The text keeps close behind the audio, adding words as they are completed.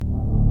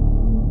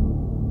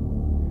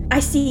I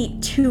see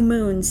 2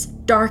 moons,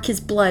 dark as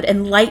blood,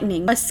 and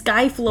lightning, a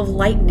sky full of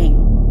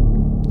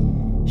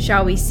lightning.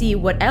 Shall we see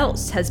what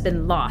else has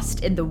been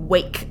lost in the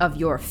wake of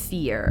your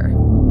fear?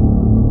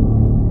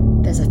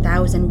 There's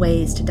 1,000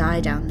 ways to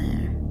die down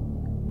there.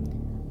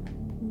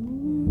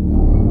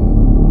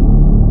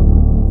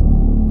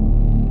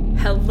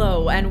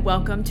 Hello and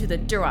welcome to the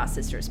Duras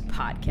Sisters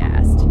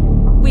podcast.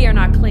 We are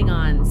not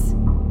Klingons,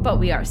 but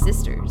we are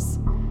sisters.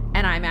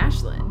 And I'm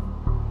Ashlyn.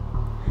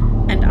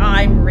 And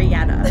I'm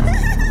Rihanna.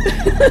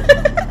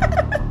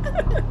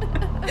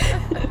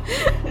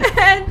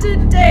 And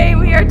today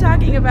we are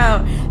talking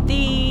about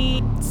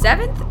the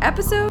 7th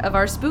episode of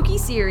our spooky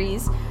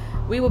series.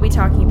 We will be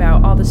talking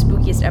about all the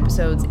spookiest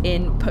episodes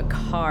in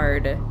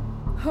Picard.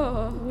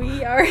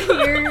 We are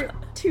here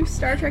to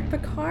Star Trek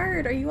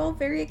Picard. Are you all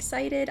very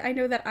excited? I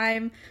know that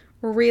I'm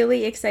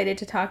really excited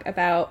to talk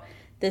about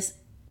this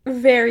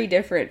very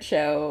different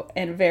show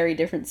and very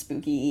different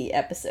spooky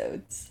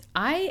episodes.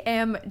 I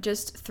am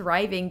just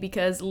thriving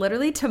because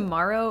literally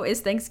tomorrow is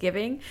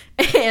Thanksgiving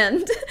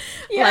and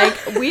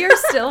we are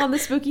still on the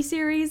spooky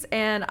series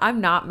and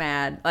I'm not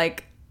mad.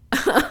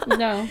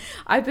 No.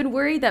 I've been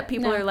worried that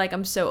people are like,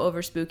 I'm so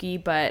over spooky,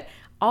 but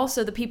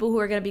also the people who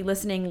are going to be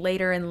listening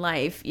later in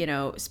life,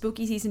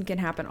 spooky season can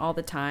happen all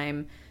the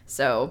time.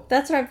 So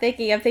that's what I'm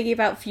thinking. I'm thinking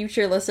about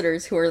future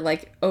listeners who are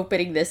like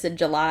opening this in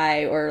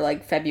July or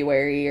like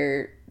February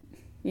or,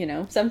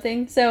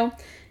 something. So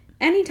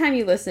anytime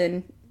you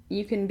listen,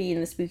 you can be in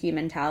the spooky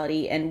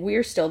mentality and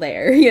we're still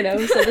there,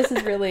 so this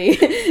is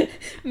really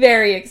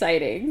very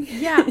exciting.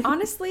 Yeah,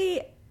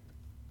 honestly,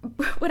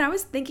 when I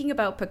was thinking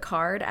about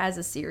Picard as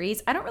a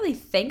series, I don't really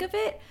think of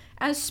it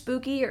as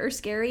spooky or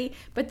scary,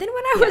 but then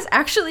when I was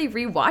actually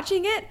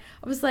rewatching it,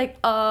 I was like,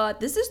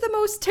 this is the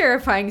most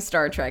terrifying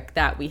Star Trek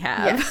that we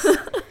have. Yes.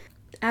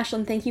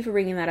 Ashlyn, thank you for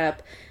bringing that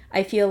up.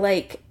 I feel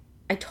like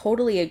I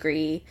totally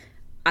agree.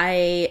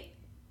 I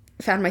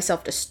found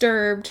myself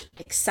disturbed,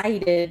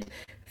 excited,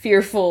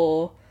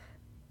 fearful,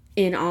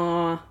 in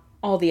awe,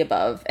 all the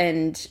above,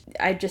 and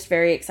I'm just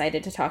very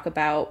excited to talk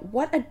about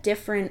what a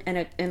different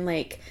and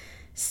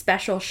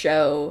special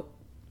show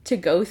to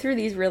go through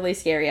these really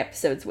scary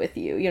episodes with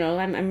you.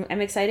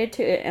 I'm excited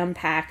to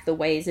unpack the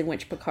ways in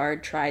which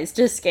Picard tries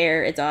to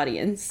scare its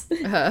audience.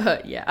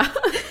 Yeah.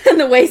 And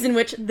the ways in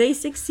which they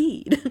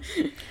succeed.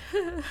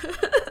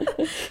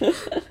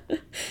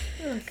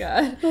 Oh,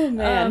 God. Oh,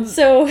 man.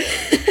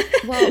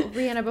 Well,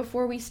 Rihanna,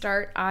 before we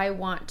start, I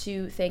want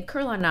to thank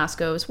Kurlan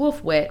Noskos,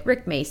 Wolf Witt,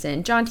 Rick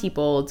Mason, John T.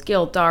 Bolds,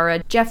 Gil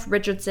Dara, Jeff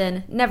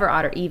Richardson, Never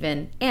Otter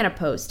Even, Anna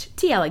Post,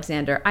 T.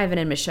 Alexander, Ivan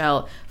and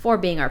Michelle for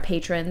being our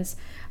patrons.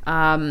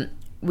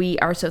 We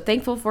are so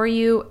thankful for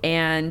you,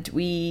 and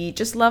we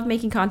just love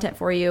making content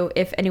for you.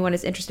 If anyone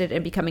is interested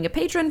in becoming a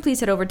patron, please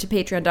head over to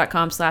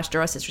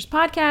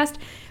patreon.com/DuraSistersPodcast.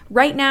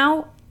 Right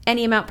now,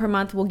 any amount per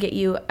month will get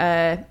you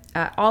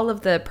all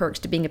of the perks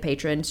to being a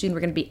patron. Soon we're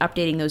going to be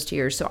updating those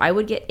tiers, so I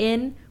would get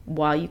in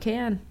while you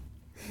can.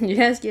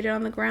 Yes, get it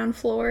on the ground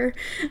floor.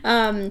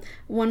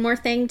 One more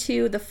thing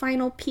too, the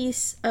final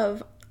piece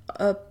of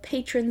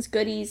patrons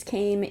goodies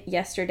came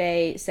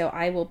yesterday, so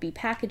I will be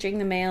packaging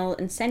the mail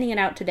and sending it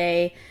out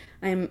today.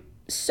 I'm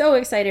so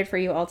excited for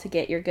you all to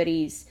get your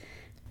goodies.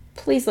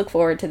 Please look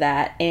forward to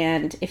that,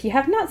 and if you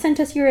have not sent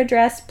us your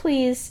address,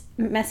 please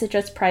message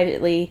us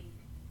privately.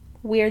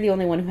 We are the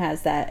only one who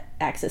has that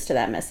access to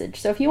that message.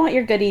 So if you want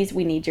your goodies,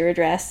 we need your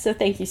address. So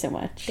thank you so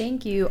much.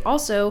 Thank you.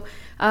 Also,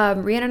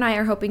 Rihanna and I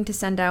are hoping to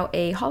send out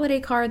a holiday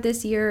card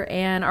this year,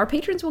 and our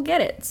patrons will get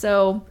it.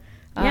 So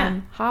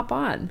hop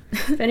on.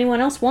 If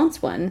anyone else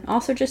wants one,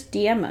 also just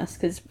DM us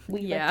because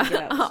we like to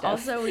give out stuff.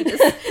 Also, we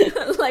just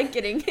like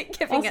giving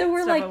also,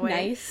 we're stuff like away.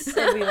 Nice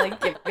and we like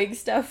giving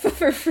stuff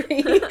for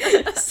free.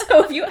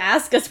 So if you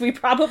ask us, we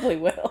probably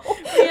will.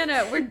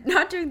 Rihanna, we're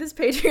not doing this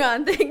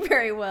Patreon thing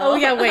very well. Oh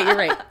yeah, wait, you're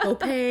right. We'll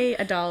pay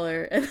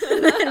 $1 and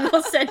then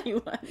we'll send you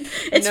one.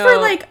 It's for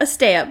like a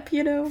stamp,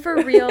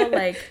 For real,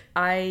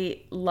 I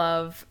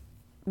love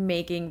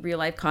making real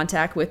life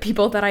contact with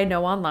people that I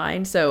know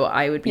online, so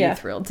I would be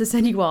thrilled to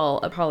send you all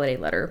a holiday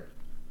letter.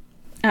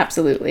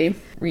 Absolutely.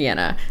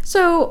 Rihanna.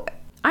 So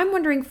I'm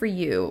wondering for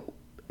you,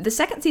 the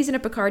 2nd season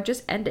of Picard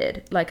just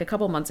ended like a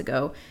couple months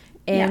ago.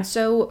 And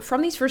so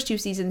from these first 2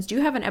 seasons, do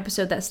you have an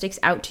episode that sticks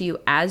out to you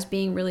as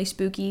being really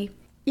spooky?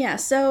 Yeah,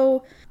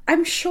 so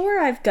I'm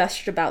sure I've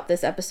gushed about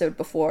this episode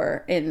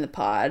before in the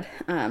pod,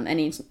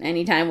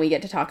 anytime we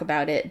get to talk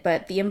about it,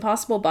 but The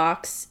Impossible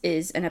Box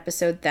is an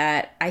episode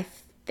that I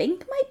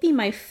think might be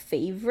my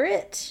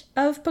favorite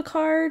of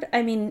Picard.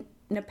 I mean,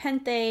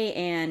 Nepenthe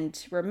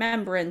and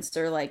Remembrance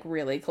are like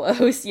really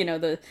close.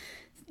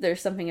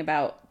 There's something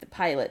about the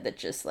pilot that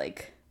just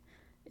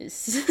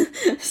is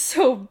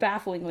so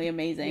bafflingly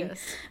amazing.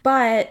 Yes.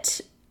 But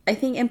I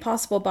think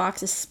Impossible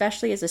Box,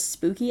 especially as a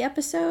spooky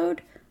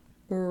episode,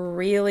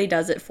 really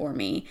does it for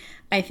me.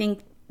 I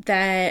think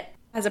that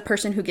as a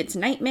person who gets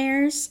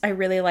nightmares, I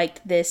really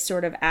liked this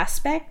sort of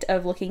aspect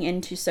of looking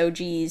into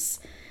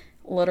Soji's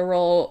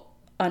literal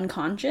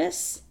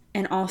unconscious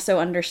and also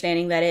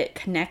understanding that it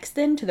connects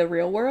then to the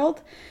real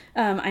world.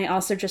 I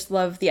also just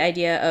love the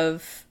idea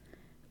of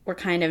we're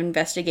kind of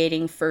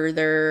investigating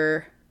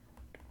further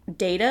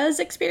Data's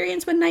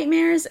experience with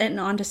nightmares and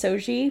on to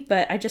Soji,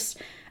 but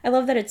I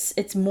love that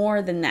it's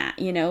more than that,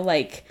 you know,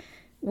 like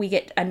we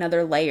get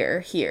another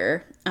layer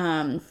here.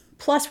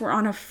 Plus we're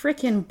on a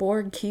freaking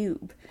Borg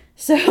cube.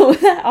 So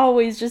that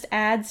always just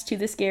adds to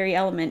the scary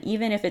element,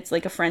 even if it's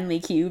like a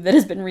friendly cube that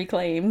has been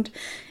reclaimed.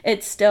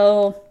 It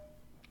still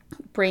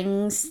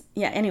brings,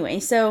 anyway.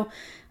 So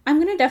I'm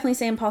going to definitely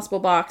say Impossible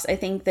Box. I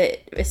think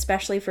that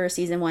especially for a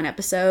season 1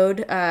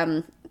 episode,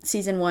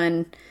 season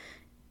 1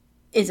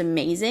 is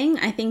amazing.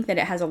 I think that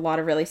it has a lot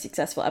of really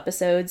successful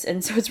episodes,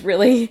 and so it's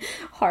really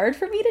hard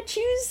for me to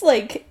choose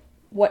like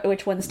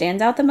which one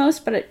stands out the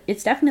most, but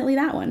it's definitely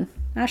that one.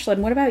 Ashlyn,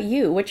 what about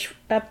you? Which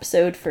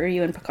episode for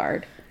you in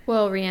Picard?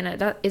 Well, Rihanna,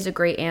 that is a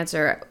great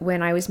answer.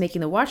 When I was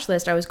making the watch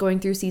list, I was going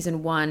through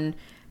season 1.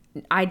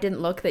 I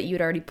didn't look that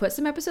you'd already put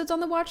some episodes on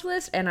the watch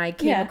list, and I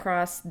came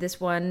across this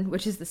one,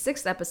 which is the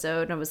 6th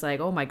episode, and I was like,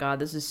 oh my god,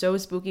 this is so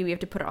spooky, we have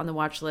to put it on the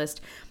watch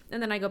list.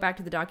 And then I go back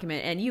to the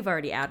document, and you've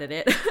already added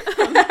it.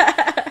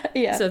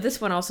 So this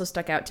one also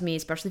stuck out to me,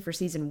 especially for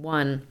season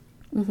 1.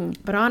 Mm-hmm.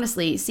 But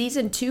honestly,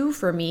 season 2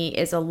 for me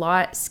is a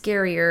lot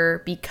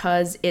scarier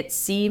because it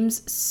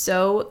seems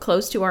so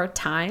close to our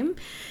time.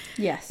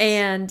 Yes.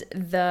 And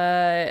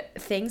the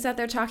things that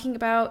they're talking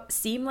about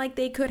seem like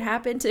they could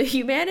happen to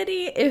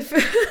humanity if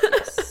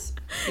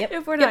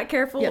if we're not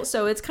careful. Yep.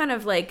 So it's kind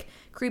of like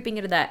creeping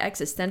into that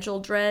existential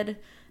dread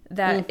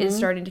that is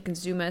starting to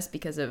consume us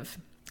because of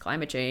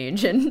climate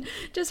change and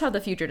just how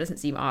the future doesn't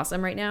seem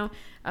awesome right now.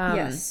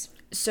 Yes.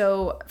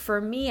 So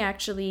for me,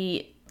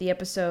 actually, the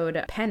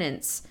episode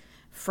Penance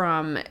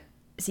from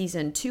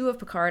season 2 of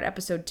Picard,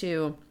 episode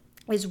 2,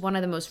 is one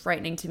of the most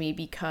frightening to me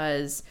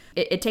because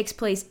it takes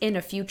place in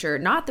a future,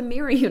 not the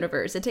mirror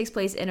universe. It takes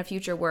place in a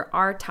future where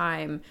our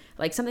time,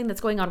 like something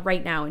that's going on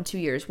right now in 2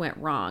 years, went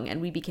wrong,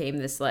 and we became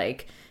this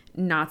like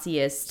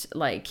Naziist,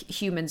 like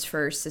humans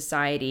first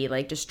society,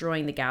 like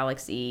destroying the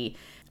galaxy.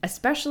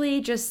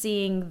 Especially just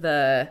seeing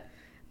the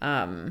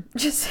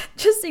just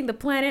seeing the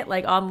planet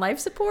like on life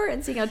support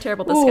and seeing how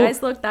terrible the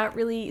skies look, that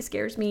really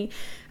scares me.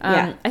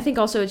 I think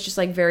also it's just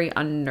like very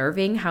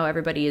unnerving how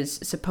everybody is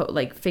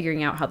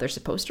figuring out how they're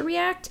supposed to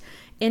react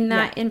in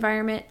that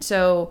environment.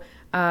 So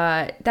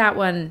that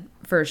one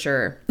for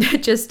sure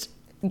just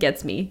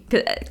gets me,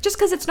 just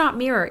because it's not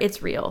mirror,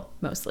 it's real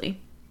mostly.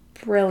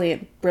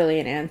 Brilliant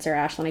answer,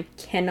 Ashlyn. I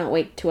cannot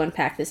wait to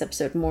unpack this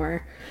episode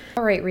more.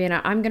 All right,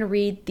 Rihanna, I'm going to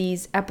read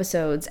these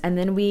episodes, and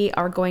then we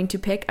are going to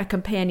pick a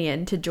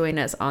companion to join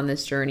us on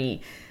this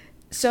journey.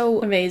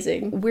 So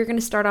amazing. We're going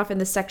to start off in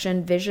the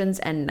section Visions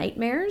and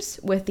Nightmares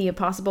with the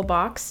Impossible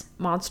Box,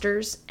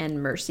 Monsters,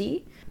 and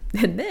Mercy.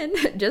 And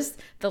then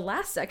just the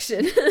last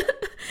section.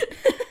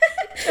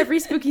 Every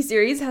spooky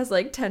series has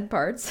like 10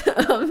 parts.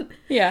 But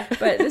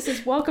this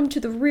is Welcome to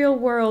the Real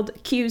World,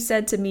 Q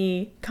said to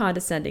me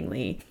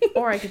condescendingly.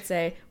 Or I could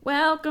say,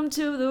 Welcome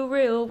to the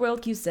real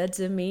world, Q said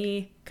to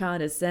me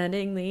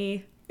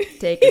condescendingly.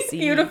 Take a seat.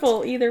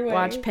 Beautiful, either way.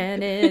 Watch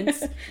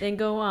Penance, then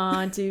go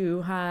on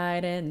to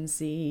hide and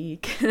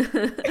seek.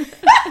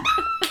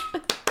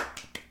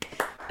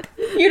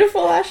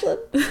 Beautiful, Ashlyn.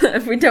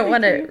 If we don't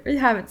want to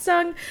have it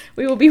sung,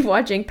 we will be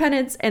watching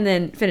Penance and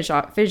then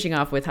finishing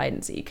off with hide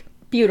and seek.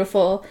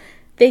 Beautiful.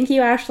 Thank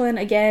you, Ashlyn,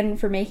 again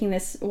for making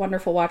this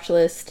wonderful watch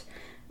list.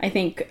 I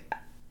think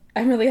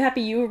I'm really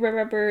happy you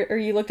remember, or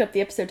you looked up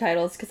the episode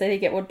titles, because I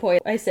think at one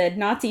point I said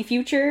Nazi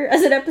Future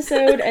as an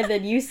episode, and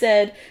then you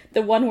said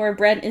the one where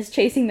Brent is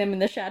chasing them in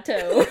the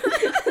chateau.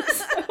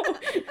 So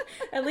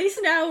at least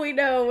now we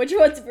know which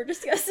ones we're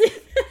discussing.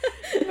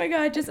 Oh my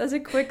god, just as a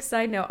quick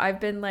side note,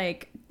 I've been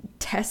like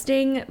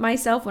testing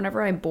myself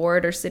whenever I'm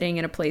bored or sitting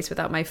in a place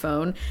without my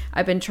phone.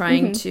 I've been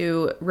trying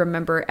to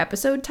remember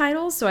episode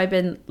titles, so I've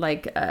been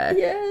like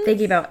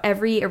thinking about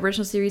every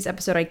original series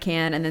episode I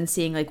can, and then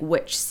seeing like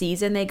which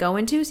season they go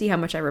into, see how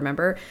much I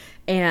remember.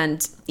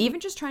 And even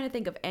just trying to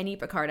think of any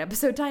Picard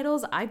episode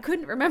titles, I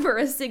couldn't remember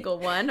a single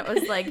one. I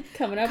was like,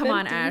 come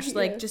on, Ash,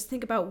 like just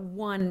think about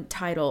one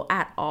title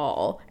at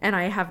all. And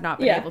I have not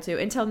been able to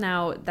until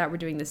now that we're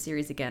doing this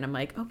series again. I'm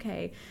like,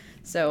 okay.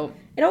 So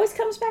it always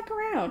comes back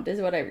around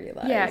is what I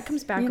realized. Yeah, it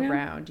comes back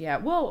around. Yeah.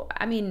 Well,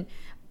 I mean,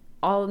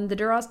 on the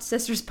Duras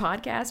Sisters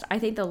podcast, I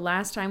think the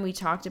last time we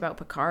talked about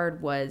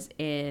Picard was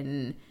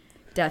in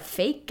Death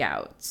Fake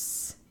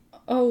Gouts.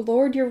 Oh,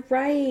 Lord, you're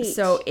right.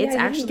 So it's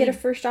actually... didn't get a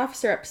first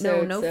officer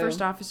episode. No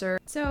first officer.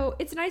 So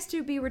it's nice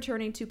to be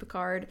returning to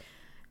Picard,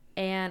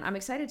 and I'm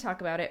excited to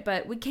talk about it,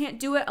 but we can't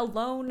do it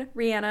alone,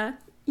 Rihanna.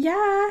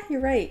 Yeah, you're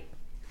right.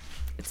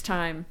 It's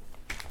time.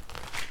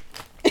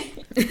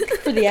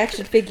 For the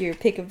action figure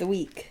pick of the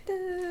week.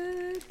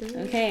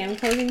 Okay, I'm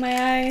closing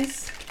my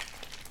eyes.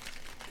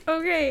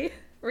 Okay,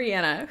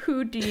 Rihanna,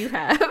 who do you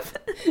have?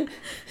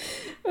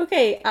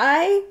 Okay,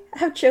 I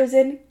have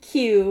chosen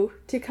Q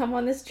to come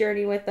on this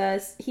journey with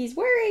us. He's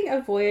wearing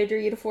a Voyager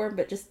uniform,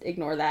 but just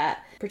ignore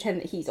that. Pretend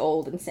that he's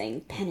old and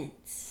saying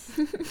penance.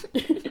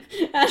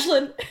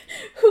 Ashlyn,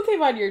 who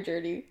came on your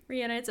journey?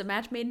 Rihanna, it's a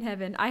match made in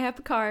heaven. I have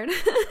Picard.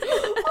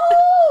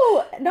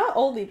 Oh, not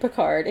only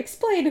Picard.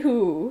 Explain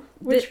who.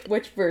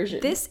 Which version?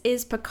 This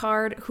is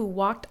Picard who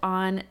walked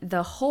on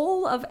the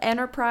whole of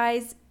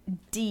Enterprise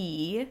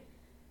D.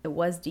 It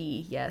was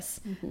D, yes.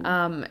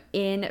 Mm-hmm.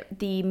 In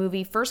the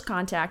movie First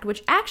Contact,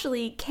 which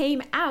actually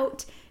came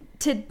out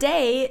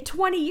today,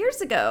 20 years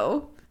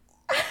ago.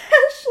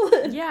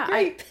 Ashlyn, yeah,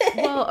 great pick.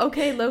 Well,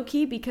 okay, low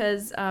key,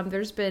 because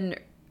there's been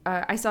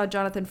I saw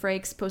Jonathan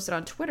Frakes posted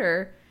on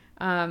Twitter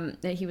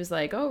that he was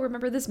like, "Oh,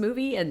 remember this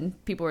movie?"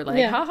 And people were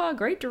like, "Haha,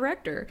 great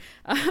director."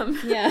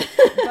 Yeah.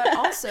 But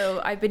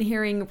also, I've been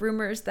hearing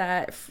rumors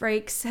that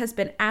Frakes has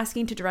been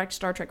asking to direct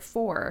Star Trek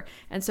 4,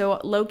 and so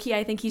low key,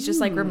 I think he's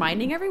just like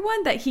reminding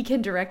everyone that he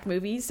can direct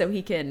movies, so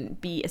he can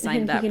be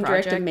assigned that project. He can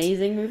direct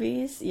amazing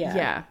movies. Yeah.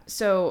 Yeah.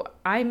 So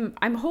I'm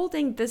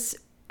holding this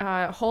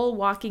whole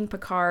walking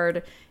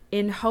Picard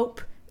in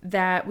hope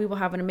that we will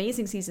have an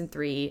amazing season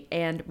 3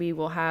 and we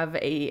will have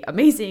a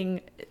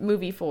amazing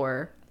movie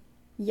 4.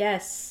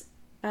 Yes,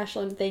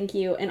 Ashlyn, thank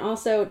you. And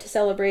also to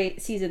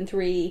celebrate season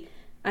 3,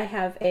 I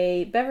have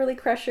a Beverly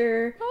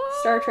Crusher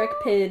Star Trek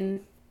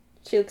pin.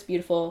 She looks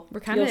beautiful.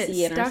 You'll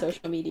see in our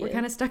social media. We're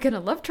kind of stuck in a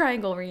love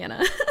triangle,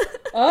 Rihanna.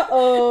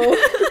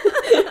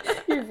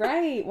 Uh-oh. You're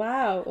right.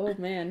 Wow. Oh,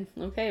 man.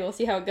 Okay, we'll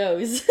see how it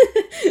goes.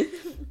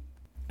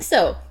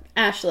 So,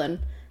 Ashlyn,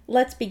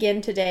 let's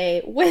begin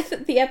today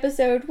with the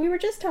episode we were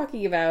just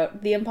talking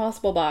about, The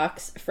Impossible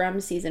Box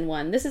from Season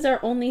 1. This is our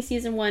only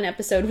Season 1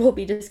 episode we'll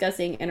be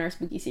discussing in our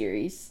spooky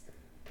series.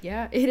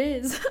 Yeah, it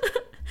is.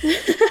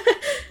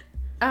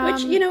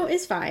 Which,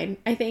 is fine.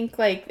 I think,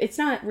 it's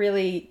not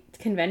really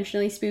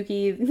conventionally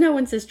spooky. No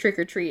one says trick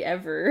or treat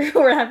ever.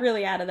 We're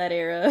really out of that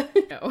era.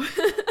 No.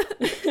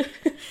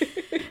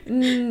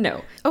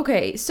 No.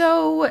 Okay,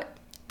 so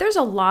there's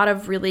a lot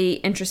of really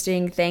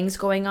interesting things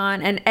going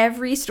on, and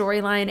every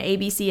storyline, A,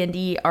 B, C, and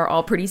D, are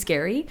all pretty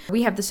scary.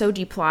 We have the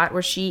Soji plot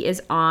where she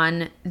is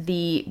on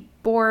the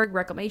Borg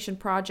Reclamation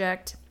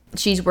Project.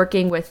 She's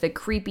working with the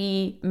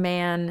creepy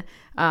man,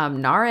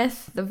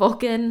 Nareth, the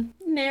Vulcan.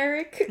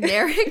 Narek? Who's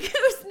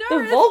Nareth?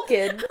 The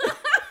Vulcan.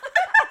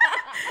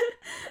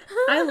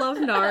 I love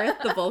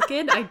Nareth, the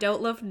Vulcan. I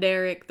don't love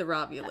Narek, the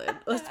Romulan.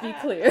 Let's be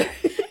clear.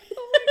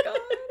 Oh my god.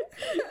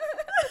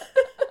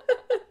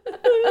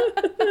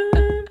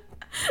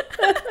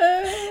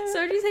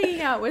 Soji's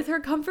hanging out with her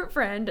comfort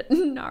friend,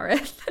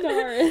 Nareth.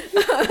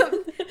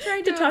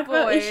 Trying to talk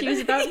about issues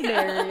about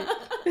marriage.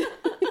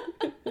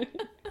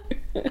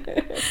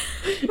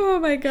 Oh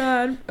my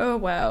god. Oh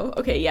wow.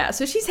 Okay, yeah.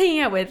 So she's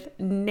hanging out with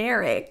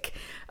Narek,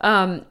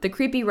 the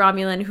creepy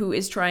Romulan who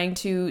is trying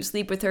to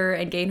sleep with her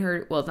and gain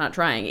her, well, not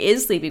trying,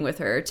 is sleeping with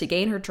her to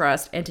gain her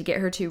trust and to get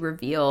her to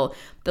reveal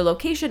the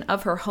location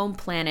of her home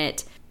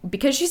planet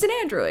because she's an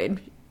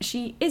android.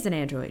 She is an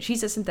android.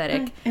 She's a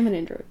synthetic. I'm an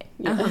android.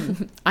 Yeah.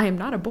 I am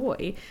not a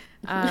boy.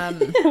 I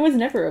was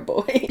never a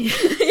boy.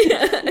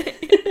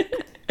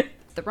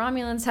 The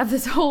Romulans have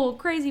this whole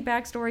crazy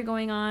backstory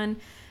going on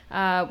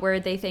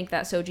where they think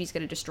that Soji's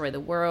going to destroy the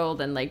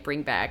world and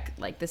bring back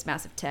this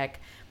massive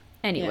tech.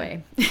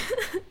 Anyway. Yeah.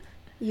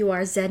 You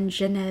are Zen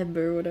Geneb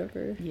or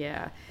whatever.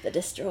 Yeah. The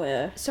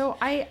destroyer. So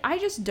I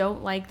just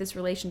don't like this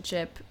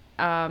relationship.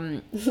 Yeah.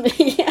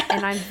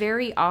 And I'm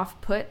very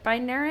off-put by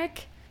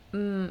Narek.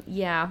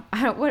 Yeah.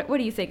 What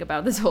do you think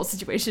about this whole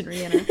situation,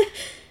 Rihanna?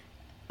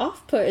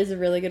 Off-put is a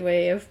really good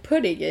way of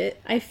putting it.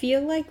 I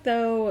feel like,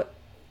 though,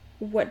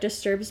 what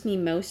disturbs me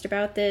most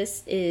about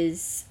this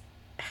is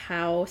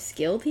how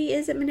skilled he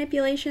is at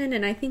manipulation.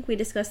 And I think we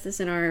discussed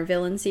this in our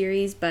villain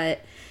series,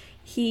 but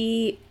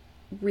he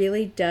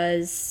really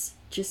does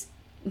just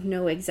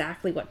know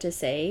exactly what to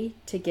say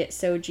to get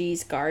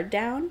Soji's guard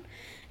down.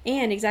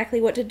 And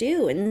exactly what to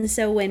do. And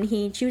so when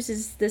he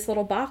chooses this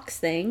little box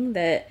thing,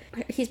 that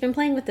he's been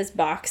playing with this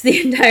box the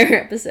entire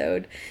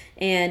episode,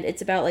 and it's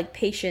about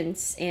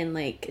patience, and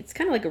it's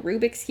kind of like a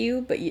Rubik's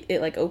Cube, but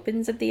it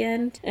opens at the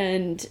end,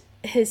 and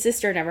his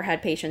sister never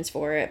had patience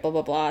for it, blah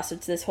blah blah. So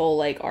it's this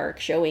whole arc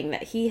showing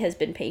that he has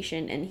been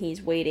patient and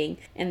he's waiting,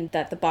 and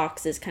that the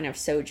box is kind of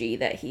Soji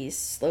that he's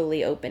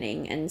slowly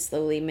opening and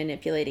slowly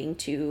manipulating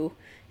to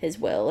his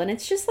will. And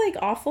it's just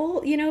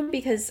awful,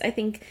 because I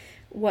think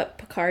what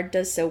Picard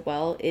does so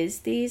well is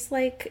these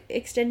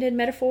extended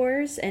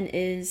metaphors and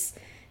is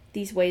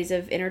these ways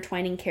of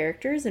intertwining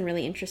characters in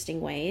really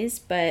interesting ways.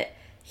 But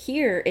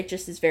here it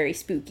just is very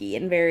spooky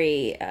and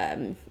very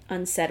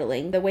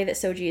unsettling. The way that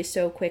Soji is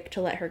so quick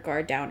to let her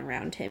guard down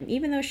around him,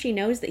 even though she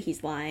knows that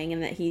he's lying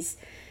and that he's,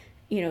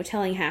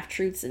 telling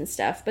half-truths and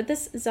stuff. But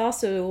this is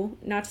also,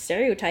 not to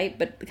stereotype,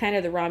 but kind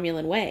of the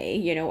Romulan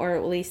way, or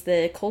at least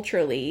the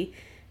culturally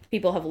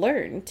people have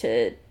learned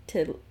to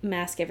to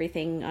mask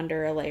everything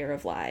under a layer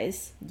of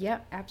lies.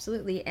 Yep,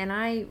 absolutely. And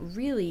I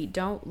really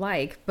don't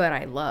like, but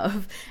I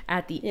love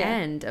at the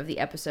end of the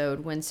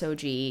episode when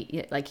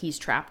Soji, like, he's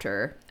trapped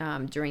her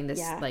during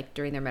this, like,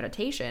 during her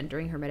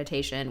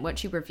meditation, when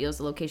she reveals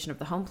the location of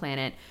the home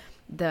planet,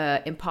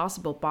 the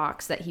impossible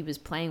box that he was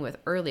playing with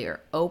earlier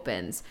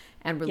opens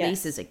and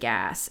releases a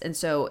gas. And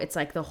so it's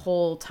like the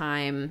whole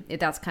time,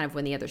 that's kind of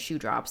when the other shoe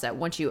drops, that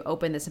once you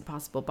open this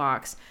impossible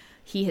box,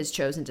 he has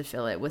chosen to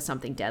fill it with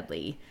something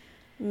deadly.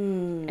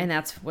 And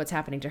that's what's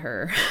happening to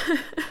her.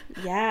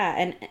 Yeah,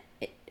 and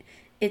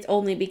it's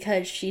only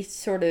because she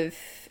sort of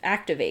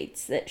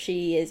activates that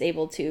she is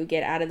able to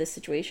get out of this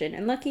situation.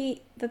 And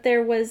lucky that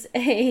there was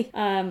a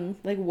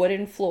like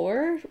wooden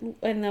floor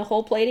and the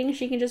whole plating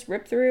she can just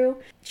rip through.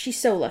 She's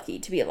so lucky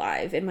to be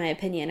alive, in my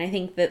opinion. I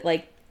think that,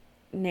 like,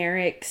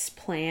 Narek's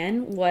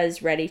plan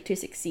was ready to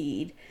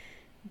succeed,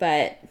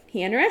 but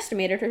he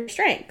underestimated her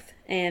strength,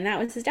 and that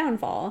was his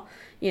downfall,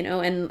 you know,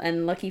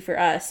 and lucky for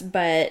us.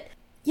 But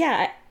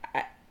yeah,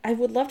 I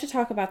would love to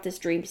talk about this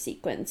dream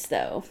sequence,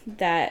 though,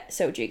 that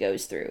Soji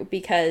goes through,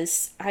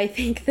 because I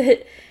think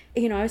that,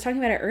 you know, I was talking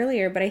about it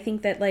earlier, but I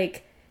think that,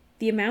 like,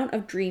 the amount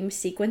of dream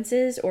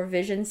sequences or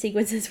vision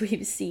sequences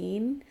we've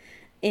seen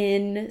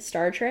in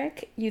Star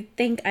Trek, you'd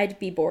think I'd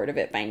be bored of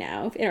it by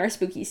now in our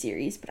spooky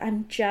series, but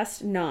I'm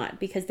just not,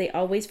 because they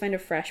always find a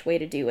fresh way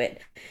to do it.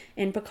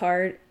 And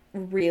Picard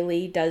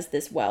really does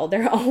this well.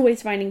 They're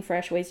always finding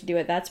fresh ways to do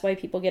it. That's why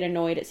people get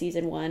annoyed at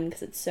season 1,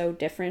 because it's so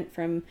different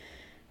from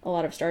a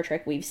lot of Star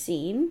Trek we've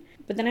seen.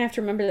 But then I have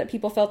to remember that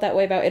people felt that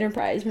way about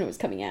Enterprise when it was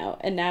coming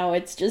out, and now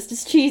it's just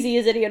as cheesy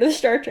as any other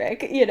Star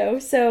Trek, you know?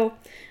 So,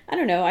 I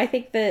don't know. I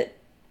think that,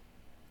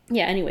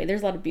 yeah, anyway,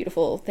 there's a lot of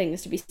beautiful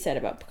things to be said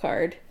about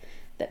Picard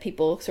that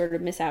people sort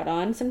of miss out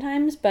on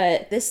sometimes,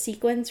 but this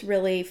sequence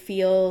really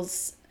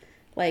feels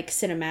like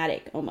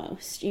cinematic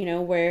almost, you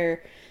know,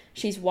 where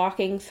she's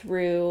walking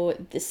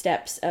through the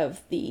steps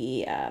of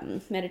the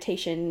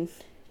meditation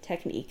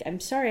technique. I'm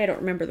sorry I don't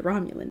remember the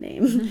Romulan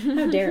name.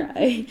 How dare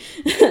I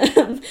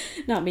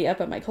not be up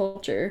on my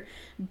culture.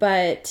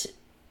 But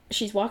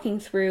she's walking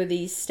through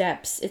these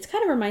steps. It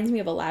kind of reminds me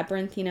of a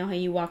labyrinth, you know, how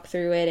you walk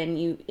through it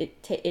and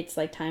it's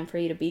like time for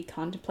you to be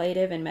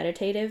contemplative and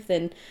meditative.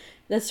 Then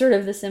that's sort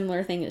of the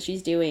similar thing that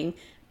she's doing,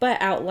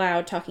 but out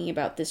loud, talking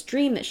about this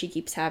dream that she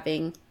keeps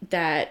having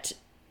that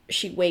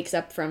she wakes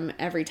up from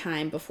every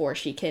time before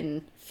she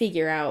can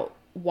figure out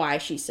why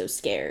she's so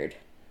scared.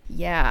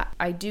 Yeah,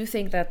 I do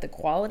think that the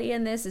quality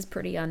in this is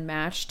pretty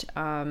unmatched.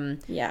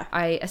 Yeah.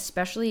 I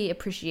especially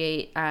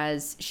appreciate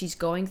as she's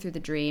going through the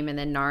dream and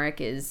then Narek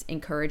is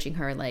encouraging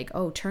her, like,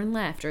 oh, turn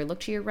left or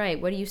look to your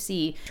right. What do you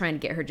see? Trying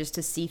to get her just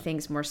to see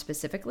things more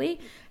specifically.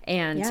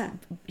 And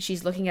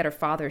she's looking at her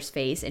father's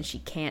face and she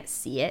can't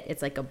see it.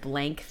 It's like a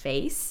blank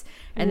face.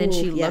 And then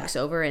she looks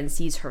over and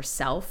sees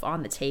herself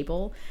on the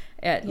table.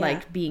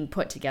 Like being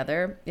put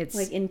together. It's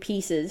like in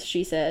pieces,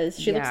 she says.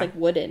 She looks like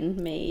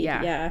wooden made.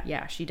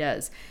 Yeah, she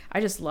does. I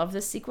just love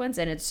this sequence,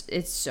 and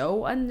it's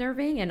so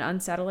unnerving and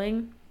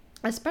unsettling,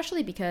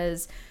 especially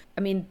because,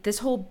 I mean, this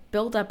whole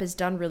build-up is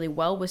done really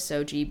well with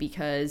Soji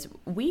because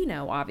we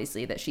know,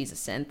 obviously, that she's a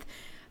synth.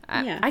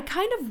 I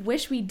kind of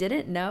wish we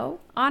didn't know,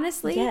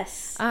 honestly.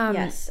 Yes,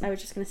 yes. I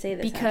was just going to say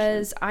this.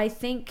 Because I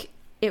think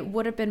it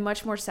would have been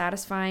much more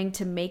satisfying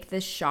to make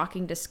this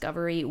shocking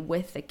discovery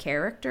with the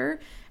character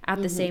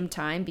at the same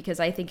time, because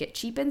I think it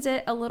cheapens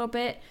it a little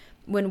bit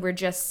when we're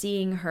just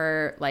seeing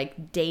her,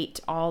 like, date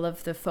all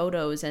of the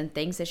photos and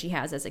things that she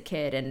has as a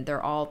kid, and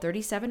they're all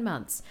 37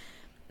 months.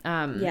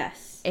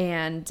 Yes.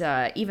 And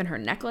even her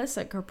necklace,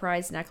 like her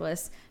prize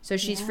necklace. So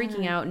she's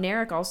freaking out.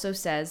 Narek also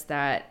says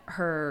that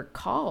her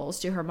calls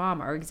to her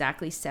mom are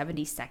exactly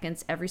 70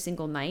 seconds every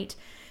single night.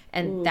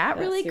 And that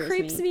really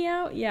creeps me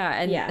out. Yeah.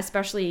 And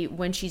especially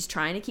when she's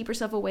trying to keep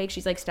herself awake,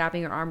 she's like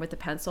stabbing her arm with a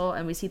pencil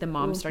and we see the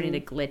mom starting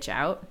to glitch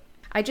out.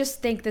 I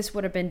just think this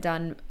would have been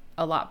done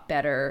a lot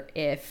better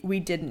if we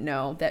didn't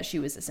know that she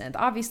was a synth.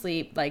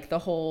 Obviously, like, the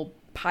whole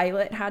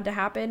pilot had to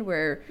happen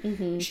where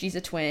she's a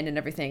twin and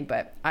everything,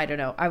 but I don't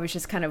know. I was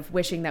just kind of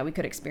wishing that we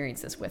could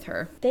experience this with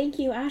her. Thank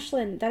you,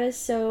 Ashlyn. That is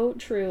so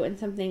true and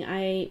something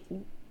I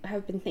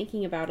have been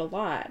thinking about a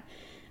lot.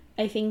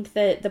 I think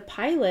that the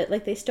pilot,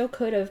 like, they still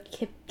could have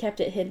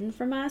kept it hidden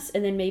from us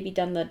and then maybe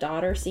done the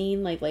daughter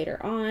scene, like, later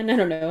on. I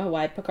don't know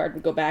why Picard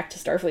would go back to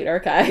Starfleet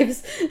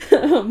archives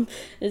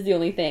is the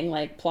only thing.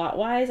 Like,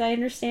 plot-wise, I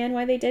understand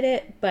why they did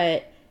it.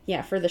 But,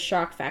 yeah, for the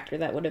shock factor,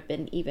 that would have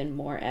been even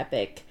more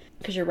epic.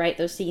 Because you're right,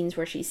 those scenes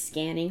where she's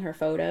scanning her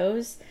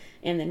photos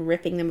and then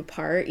ripping them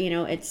apart, you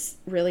know, it's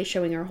really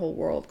showing her whole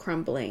world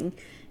crumbling.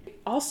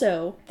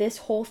 Also, this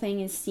whole thing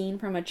is seen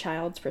from a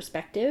child's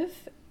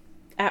perspective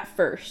at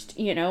first,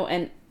 you know,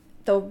 and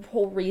the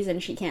whole reason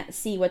she can't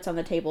see what's on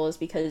the table is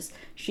because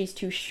she's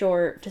too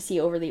short to see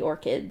over the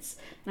orchids.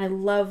 And I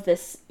love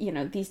this, you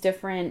know, these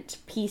different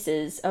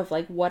pieces of,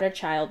 like, what a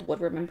child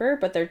would remember,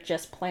 but they're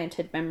just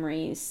planted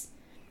memories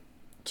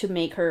to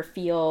make her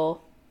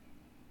feel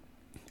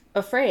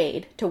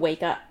afraid to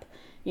wake up,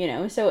 you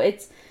know. So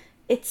it's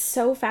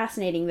so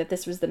fascinating that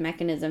this was the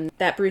mechanism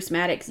that Bruce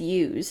Maddox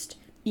used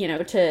you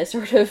know, to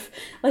sort of,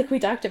 like we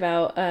talked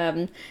about,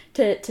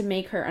 to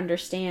make her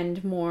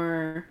understand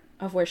more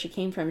of where she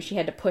came from, she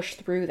had to push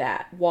through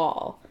that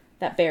wall,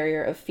 that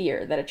barrier of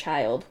fear that a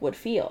child would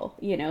feel,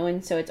 you know?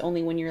 And so it's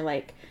only when you're,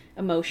 like,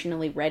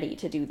 emotionally ready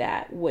to do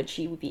that would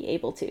she be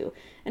able to.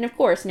 And of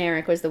course,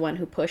 Narek was the one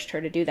who pushed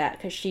her to do that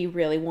because she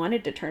really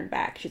wanted to turn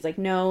back. She's like,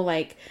 no,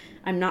 like,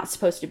 I'm not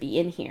supposed to be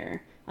in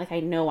here. Like, I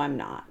know I'm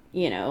not,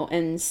 you know?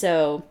 And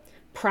so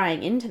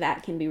prying into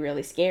that can be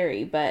really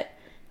scary, but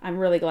I'm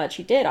really glad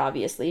she did,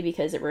 obviously,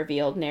 because it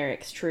revealed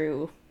Narek's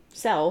true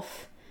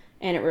self,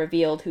 and it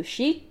revealed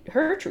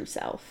her true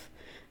self.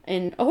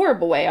 In a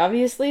horrible way,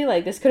 obviously,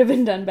 like, this could have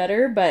been done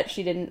better, but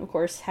she didn't, of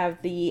course,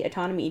 have the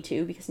autonomy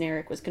to, because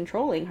Narek was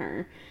controlling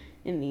her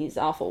in these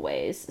awful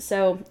ways.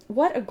 So,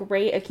 what a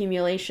great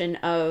accumulation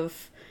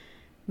of,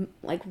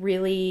 like,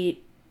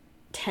 really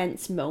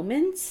tense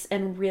moments,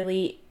 and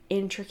really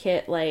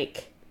intricate,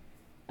 like,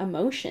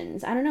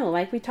 emotions. I don't know,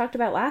 like we talked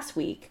about last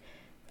week,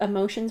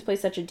 emotions play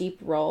such a deep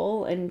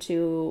role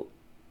into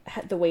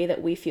the way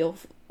that we feel,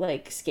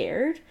 like,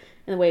 scared,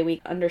 and the way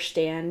we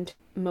understand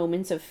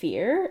moments of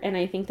fear. And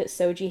I think that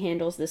Soji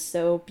handles this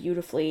so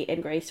beautifully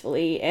and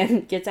gracefully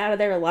and gets out of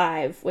there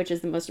alive, which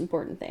is the most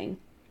important thing.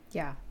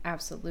 Yeah,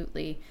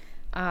 absolutely.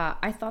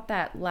 I thought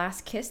that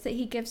last kiss that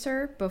he gives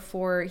her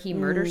before he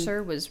murders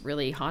her was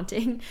really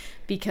haunting,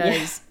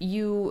 because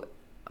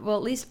well,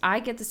 at least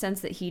I get the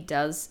sense that he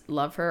does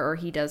love her, or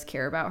he does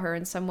care about her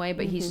in some way,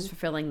 but he's just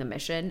fulfilling the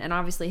mission. And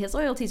obviously his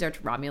loyalties are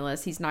to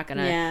Romulus. He's not going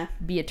to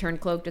be a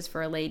turncloak just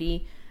for a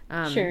lady.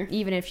 Sure.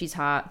 Even if she's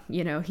hot,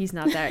 you know, he's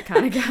not that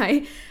kind of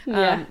guy.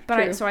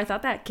 So I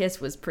thought that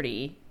kiss was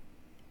pretty,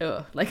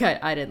 like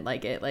I didn't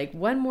like it. Like,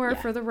 one more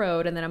for the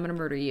road and then I'm going to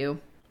murder you.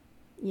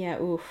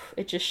 Yeah, oof.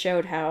 It just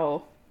showed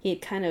how he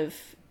kind of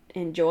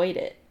enjoyed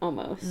it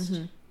almost.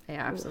 Mm-hmm.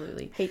 Yeah,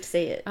 absolutely. Ooh, hate to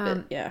say it,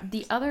 but yeah.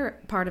 The other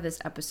part of this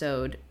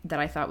episode that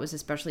I thought was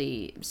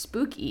especially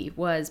spooky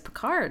was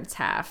Picard's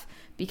half,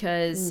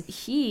 because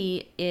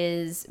he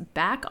is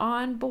back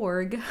on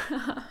Borg.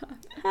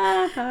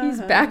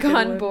 He's back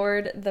on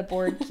board the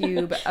Borg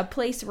cube, a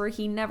place where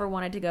he never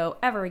wanted to go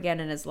ever again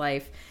in his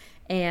life.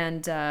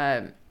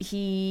 And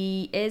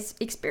he is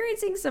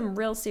experiencing some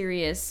real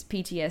serious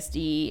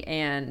PTSD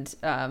and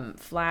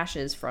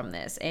flashes from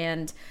this.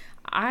 And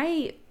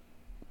I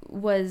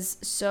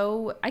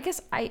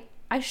guess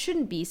I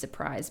shouldn't be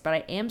surprised, but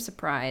I am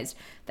surprised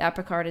that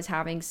Picard is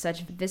having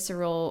such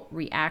visceral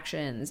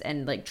reactions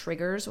and, like,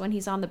 triggers when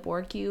he's on the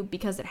Borg cube,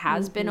 because it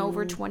has been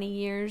over 20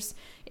 years.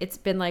 It's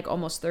been, like,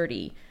 almost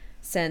 30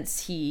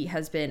 since he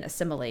has been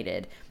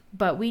assimilated.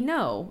 But we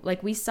know,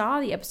 like, we saw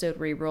the episode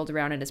where he rolled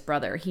around at his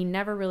brother. He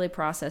never really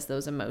processed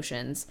those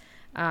emotions.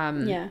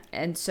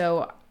 And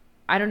so,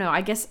 I don't know.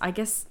 I guess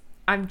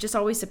I'm just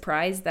always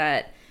surprised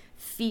that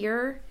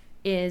fear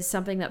is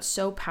something that's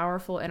so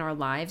powerful in our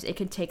lives. It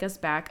can take us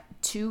back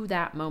to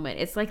that moment.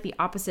 It's like the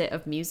opposite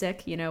of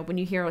music. You know, when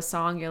you hear a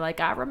song, you're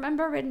like, I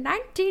remember in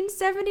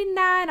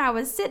 1979, I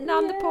was sitting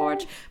on the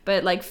porch.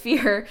 But, like,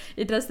 fear,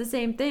 it does the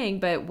same thing,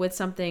 but with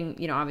something,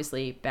 you know,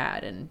 obviously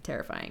bad and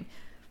terrifying.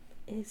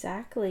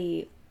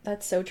 Exactly.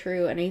 That's so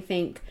true. And I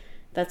think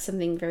that's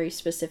something very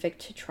specific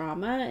to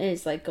trauma,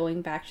 is, like,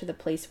 going back to the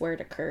place where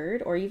it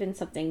occurred, or even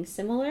something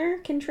similar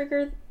can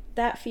trigger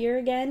that fear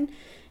again.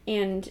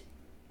 And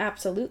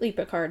absolutely,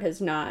 Picard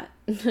has not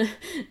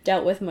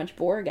dealt with much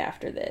Borg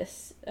after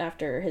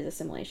his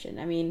assimilation.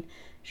 I mean,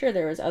 sure,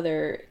 there was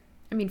other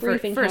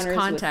First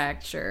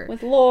Contact,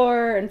 with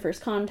Lore and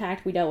First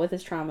Contact, we dealt with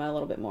his trauma a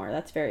little bit more.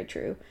 That's very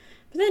true.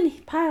 But then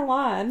pile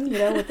on, you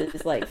know, with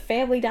his, like,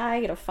 family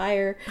dying in a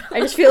fire. I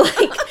just feel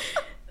like,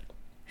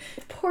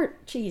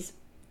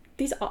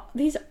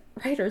 these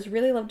writers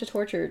really love to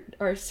torture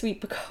our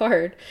sweet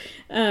Picard.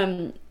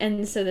 And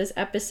so this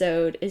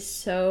episode is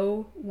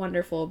so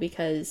wonderful,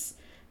 because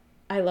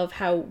I love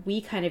how we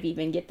kind of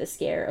even get the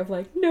scare of,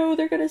 like, no,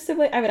 they're going to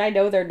assimilate. I mean, I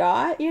know they're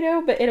not, you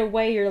know, but in a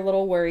way you're a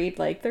little worried,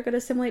 like, they're going to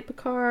assimilate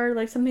Picard,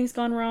 like, something's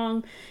gone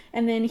wrong.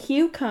 And then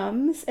Hugh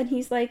comes and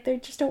he's like, they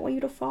just don't want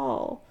you to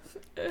fall.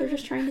 They're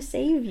just trying to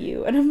save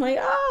you. And I'm like,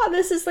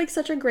 this is, like,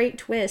 such a great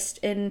twist.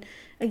 And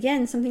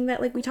again, something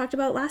that, like, we talked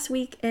about last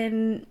week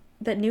and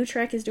that New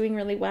Trek is doing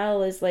really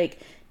well is, like,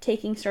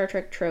 taking Star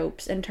Trek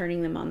tropes and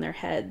turning them on their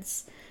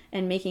heads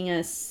and making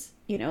us,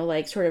 you know,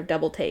 like, sort of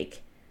double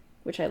take,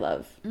 which I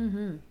love.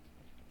 Mm-hmm.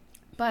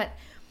 But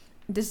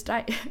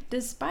despite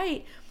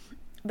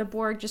the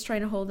Borg just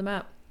trying to hold them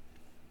up,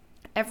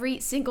 every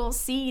single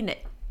scene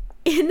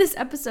in this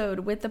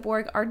episode with the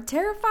Borg are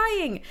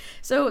terrifying.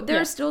 So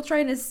they're still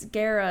trying to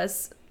scare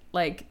us,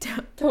 like,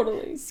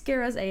 totally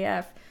scare us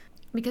AF.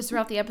 Because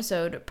throughout the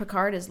episode,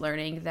 Picard is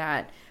learning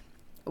that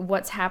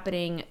what's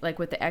happening, like,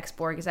 with the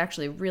X-Borg is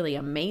actually really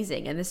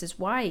amazing. And this is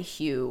why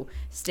Hugh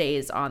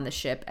stays on the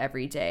ship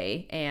every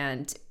day.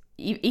 And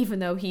even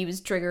though he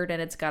was triggered,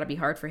 and it's got to be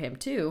hard for him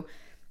too,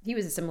 he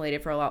was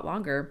assimilated for a lot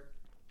longer.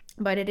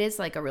 But it is,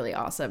 like, a really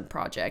awesome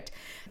project.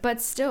 But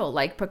still,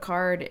 like,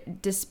 Picard,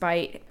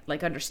 despite,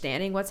 like,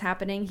 understanding what's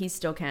happening, he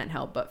still can't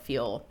help but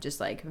feel just,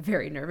 like,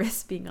 very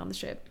nervous being on the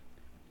ship.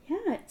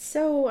 Yeah, it's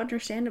so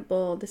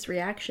understandable, this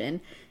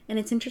reaction. And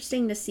it's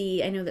interesting to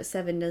see, I know that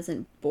Seven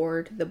doesn't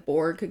board the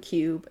Borg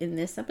cube in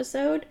this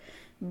episode,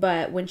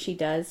 but when she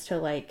does to,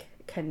 like,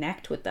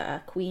 connect with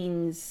the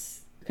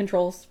Queen's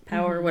controls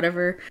power or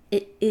whatever,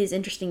 it is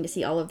interesting to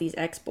see all of these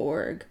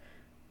ex-Borg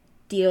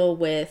deal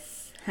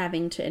with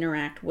having to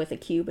interact with a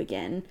cube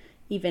again,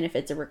 even if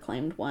it's a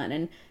reclaimed one,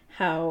 and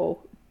how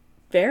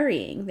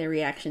varying their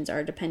reactions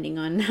are depending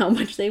on how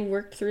much they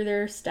worked through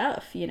their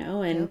stuff, you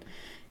know, and yep.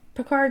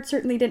 Picard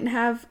certainly didn't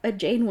have a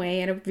Janeway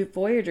and a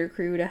Voyager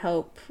crew to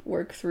help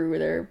work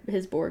through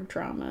his Borg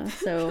trauma,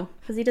 so,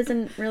 because he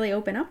doesn't really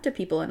open up to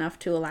people enough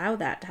to allow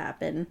that to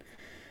happen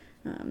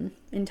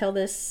until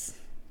this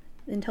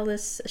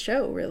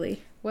show,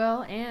 really.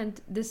 Well,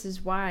 and this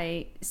is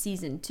why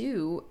season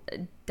 2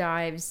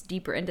 dives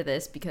deeper into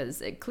this,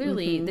 because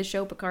clearly the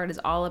show Picard is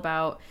all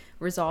about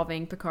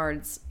resolving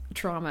Picard's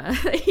trauma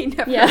that he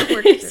never worked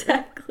through.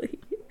 Exactly.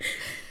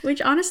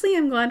 Which, honestly,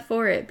 I'm glad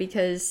for it,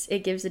 because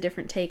it gives a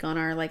different take on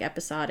our, like,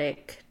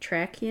 episodic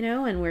Trek, you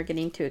know, and we're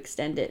getting to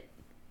extend it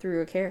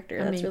through a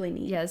character. That's really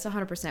neat. Yeah, that's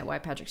 100% why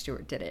Patrick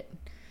Stewart did it.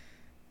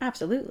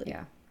 Absolutely.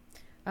 Yeah.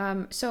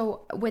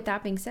 So, with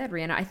that being said,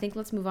 Rhianna, I think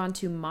let's move on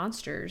to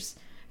Monsters.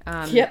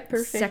 Yep,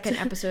 perfect. Second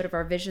episode of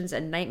our Visions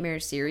and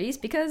Nightmares series,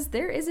 because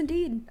there is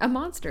indeed a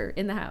monster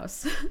in the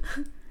house.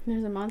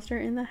 There's a monster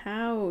in the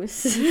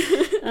house.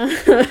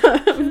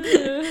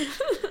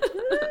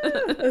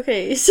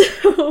 Okay,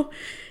 so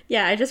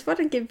yeah, I just want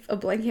to give a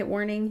blanket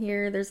warning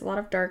here. There's a lot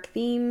of dark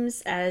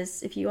themes,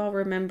 as if you all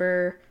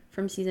remember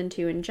from season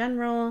 2 in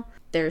general.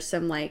 There's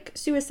some, like,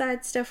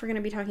 suicide stuff we're going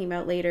to be talking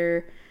about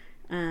later.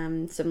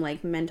 Some,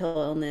 like, mental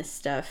illness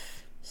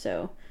stuff.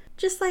 So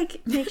just,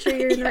 like, make sure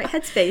you're in the right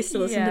headspace to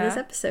listen to this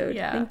episode.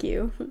 Yeah. Thank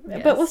you.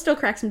 Yes. But we'll still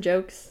crack some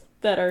jokes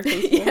that are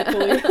tasteful,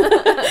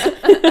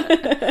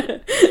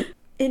 hopefully.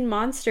 In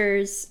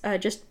Monsters,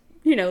 just,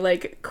 you know,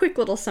 like, quick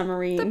little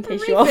summary in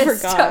case you all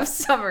forgot.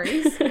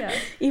 Summaries, yeah.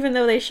 Even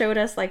though they showed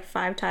us, like,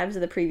 5 times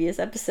in the previous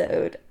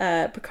episode,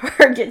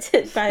 Picard gets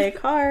hit by a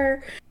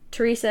car.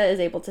 Teresa is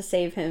able to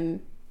save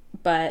him,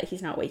 but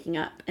he's not waking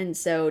up. And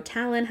so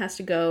Talon has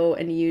to go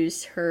and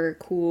use her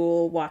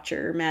cool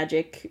Watcher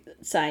magic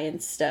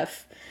science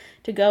stuff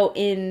to go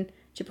in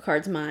to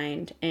Picard's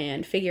mind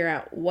and figure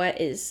out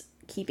what is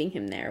keeping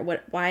him there.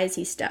 Why is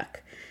he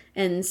stuck?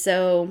 And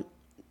so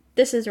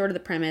this is sort of the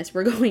premise.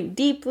 We're going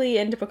deeply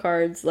into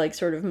Picard's, like,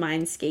 sort of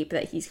mindscape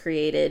that he's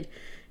created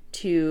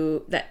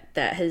that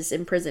has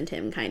imprisoned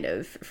him kind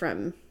of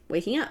from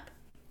waking up.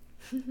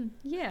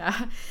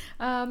 Yeah.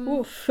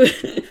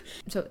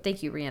 So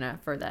thank you, Rhianna,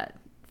 for that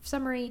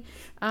summary.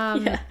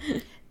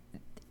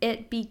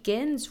 It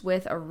begins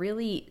with a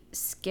really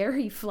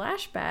scary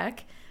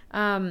flashback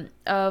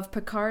of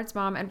Picard's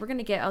mom, and we're going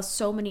to get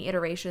so many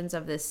iterations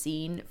of this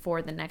scene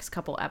for the next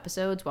couple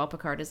episodes while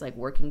Picard is, like,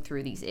 working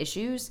through these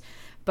issues.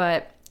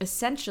 But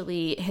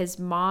essentially, his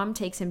mom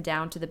takes him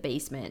down to the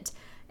basement,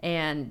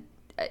 and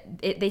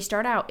they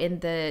start out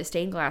in the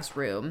stained glass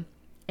room,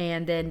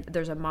 and then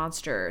there's a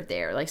monster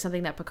there, like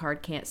something that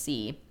Picard can't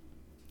see,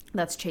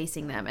 that's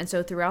chasing them. And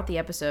so throughout the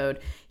episode,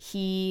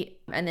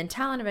 and then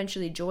Talon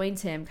eventually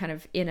joins him kind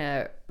of in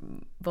a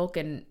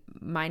Vulcan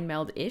mind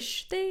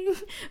meld-ish thing,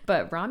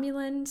 but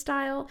Romulan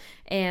style,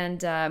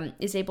 and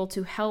is able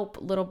to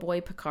help little boy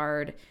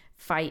Picard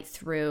fight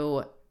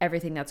through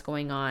everything that's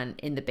going on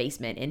in the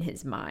basement in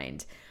his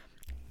mind.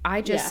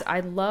 I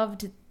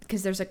loved,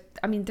 because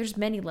there's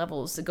many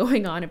levels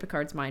going on in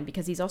Picard's mind,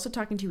 because he's also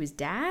talking to his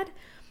dad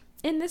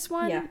in this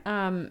one.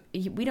 Yeah.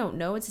 We don't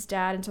know it's his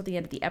dad until the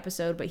end of the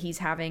episode, but he's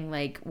having,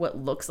 like, what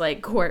looks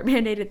like court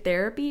mandated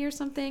therapy or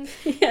something.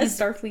 Yeah,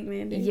 Starfleet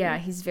mandated. Yeah,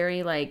 he's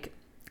very, like,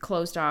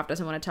 closed off,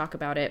 doesn't want to talk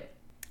about it.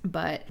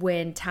 But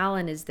when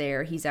Talon is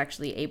there, he's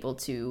actually able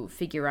to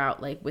figure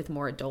out, like, with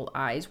more adult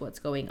eyes what's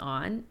going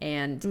on.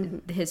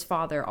 And his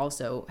father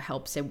also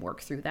helps him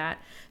work through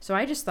that. So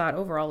I just thought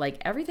overall, like,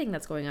 everything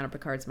that's going on in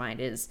Picard's mind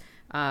is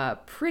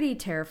pretty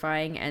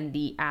terrifying. And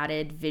the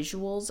added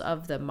visuals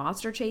of the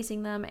monster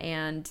chasing them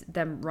and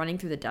them running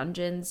through the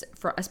dungeons,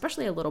 for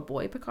especially a little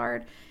boy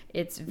Picard,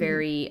 it's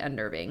very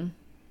unnerving.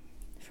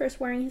 First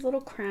wearing his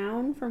little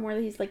crown from where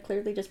he's, like,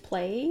 clearly just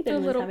played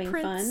and was having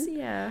fun.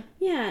 Yeah,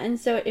 and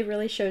so it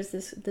really shows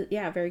this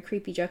very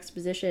creepy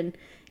juxtaposition.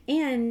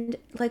 And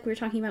like we were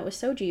talking about with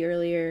Soji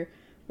earlier,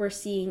 we're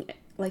seeing,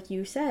 like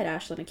you said,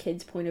 Ashlyn, a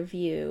kid's point of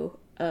view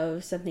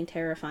of something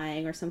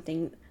terrifying or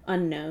something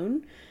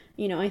unknown.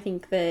 You know, I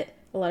think that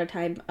a lot of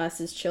time us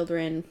as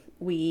children,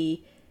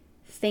 we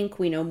think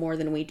we know more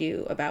than we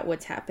do about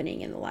what's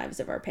happening in the lives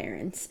of our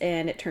parents.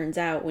 And it turns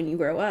out when you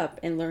grow up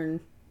and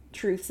learn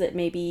truths that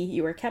maybe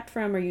you were kept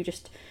from, or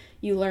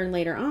you learn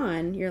later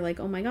on, you're like,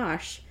 oh my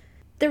gosh,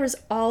 there was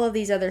all of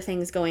these other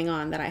things going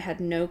on that I had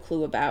no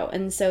clue about.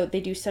 And so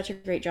they do such a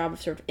great job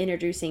of sort of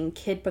introducing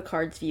kid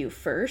Picard's view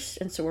first,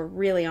 and so we're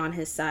really on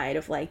his side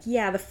of, like,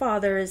 yeah, the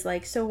father is,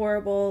 like, so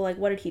horrible, like,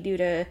 what did he do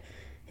to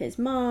his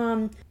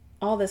mom,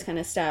 all this kind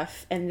of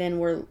stuff. And then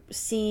we're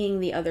seeing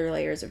the other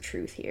layers of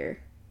truth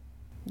here.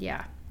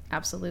 Yeah.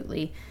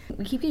 Absolutely.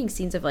 We keep getting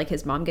scenes of like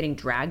his mom getting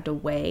dragged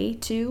away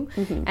too,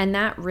 and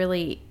that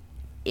really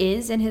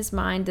is in his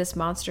mind this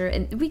monster.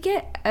 And we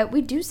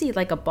do see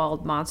like a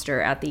bald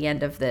monster at the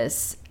end of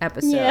this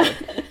episode,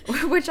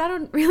 which I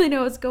don't really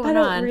know what's going on.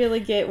 I don't really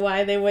get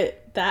why they went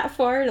that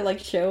far to like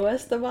show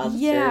us the monster.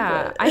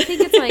 Yeah, but... I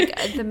think it's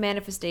like the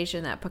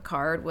manifestation that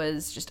Picard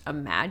was just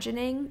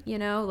imagining, you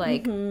know,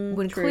 like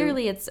when true.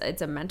 Clearly it's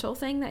a mental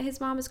thing that his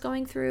mom is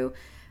going through.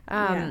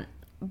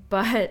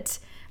 But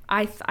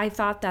I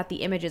thought that the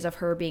images of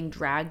her being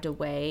dragged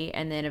away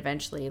and then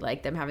eventually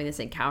like them having this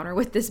encounter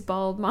with this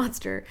bald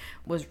monster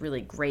was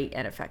really great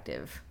and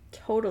effective.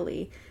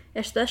 Totally.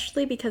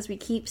 Especially because we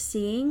keep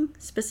seeing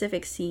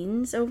specific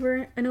scenes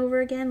over and over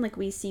again. Like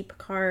we see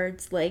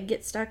Picard's leg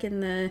get stuck in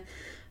the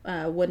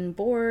wooden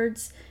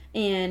boards,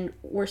 and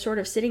we're sort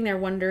of sitting there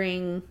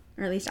wondering,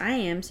 or at least I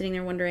am sitting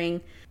there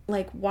wondering,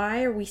 like,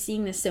 why are we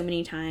seeing this so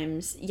many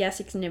times? Yes,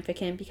 it's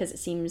significant because it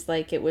seems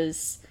like it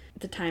was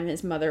the time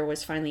his mother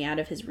was finally out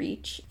of his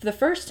reach. For the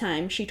first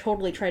time, she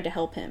totally tried to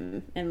help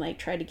him and like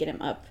tried to get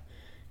him up,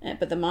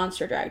 but the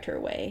monster dragged her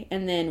away.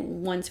 And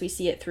then once we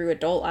see it through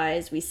adult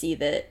eyes, we see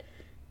that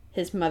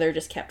his mother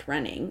just kept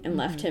running and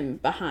left him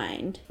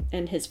behind,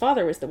 and his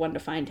father was the one to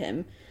find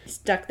him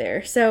stuck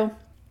there. So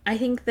I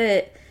think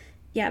that,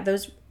 yeah,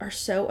 those are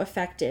so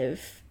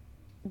effective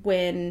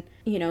when,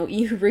 you know,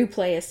 you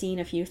replay a scene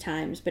a few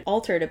times, but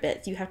alter it a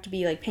bit. You have to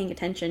be like paying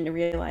attention to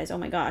realize, oh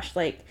my gosh,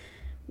 like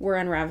we're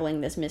unraveling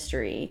this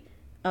mystery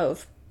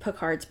of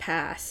Picard's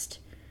past,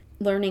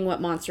 learning what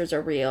monsters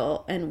are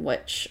real and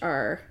which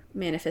are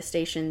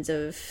manifestations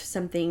of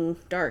something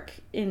dark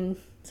in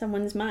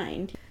someone's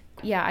mind.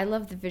 Yeah, I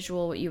love the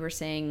visual, what you were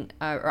saying.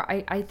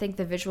 I think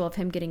the visual of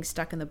him getting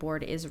stuck in the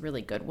board is a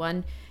really good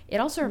one. It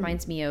also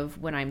reminds me of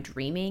when I'm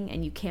dreaming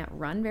and you can't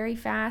run very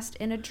fast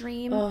in a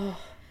dream. Oh,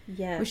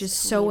 yes. Which is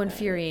so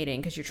infuriating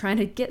because you're trying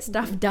to get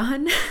stuff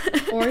done.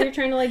 Or you're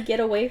trying to like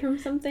get away from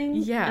something.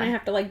 Yeah. And I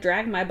have to like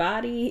drag my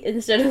body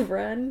instead of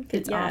run.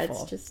 It's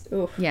awful. It's just,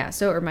 oof. Yeah,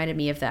 so it reminded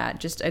me of that.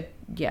 Just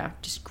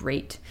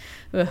great.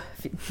 Ugh,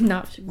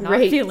 not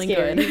Great, feeling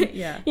scary. good.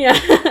 Yeah. Yeah.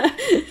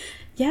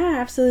 Yeah,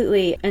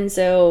 absolutely. And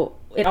so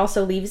it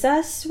also leaves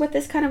us with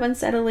this kind of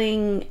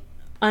unsettling,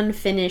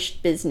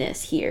 unfinished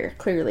business here.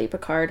 Clearly,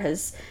 Picard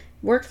has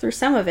worked through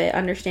some of it,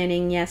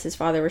 understanding, yes, his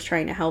father was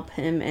trying to help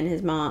him and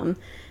his mom,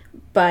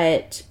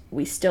 but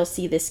we still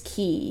see this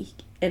key,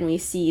 and we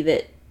see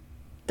that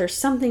there's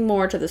something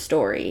more to the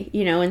story,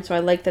 you know, and so I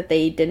like that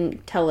they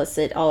didn't tell us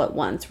it all at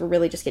once. We're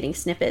really just getting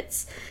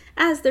snippets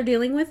as they're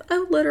dealing with a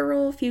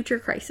literal future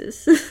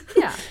crisis.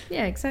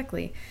 Yeah,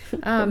 exactly.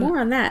 But more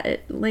on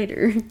that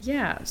later.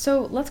 Yeah,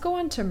 so let's go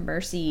on to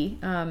Mercy.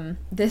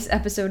 This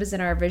episode is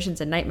in our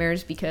visions and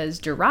nightmares because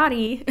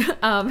Jurati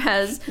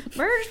has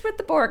merged with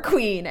the Borg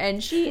Queen,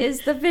 and she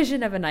is the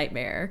vision of a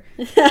nightmare.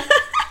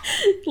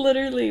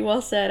 Literally,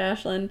 well said,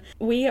 Ashlyn.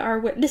 We are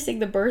witnessing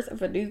the birth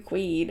of a new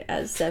queen,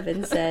 as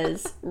Seven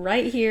says,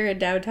 right here in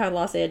downtown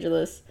Los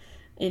Angeles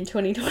in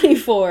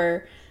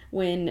 2024,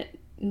 when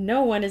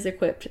no one is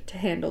equipped to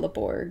handle a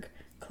Borg,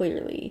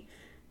 clearly.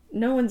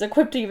 No one's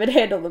equipped to even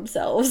handle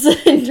themselves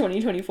in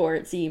 2024,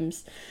 it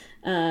seems.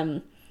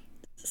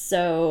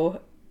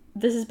 So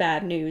this is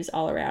bad news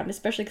all around,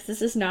 especially because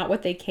this is not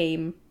what they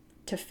came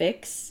to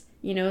fix.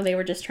 You know, they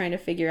were just trying to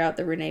figure out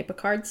the Rene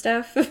Picard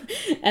stuff.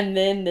 And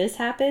then this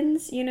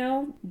happens, you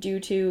know,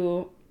 due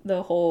to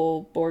the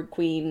whole Borg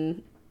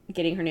Queen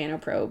getting her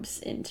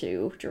nanoprobes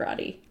into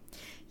Jurati.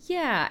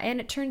 Yeah, and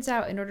it turns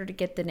out in order to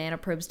get the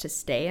nanoprobes to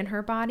stay in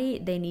her body,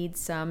 they need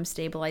some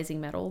stabilizing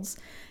metals.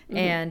 Mm-hmm.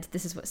 And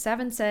this is what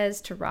Seven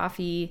says to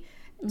Rafi.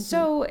 Mm-hmm.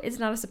 So it's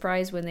not a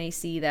surprise when they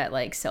see that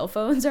like cell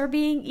phones are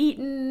being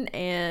eaten,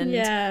 and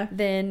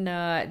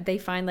then they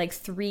find like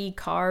 3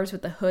 cars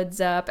with the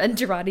hoods up, and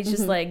Jurati's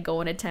just like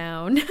going to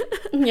town.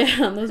 Yeah,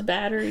 on those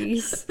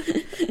batteries.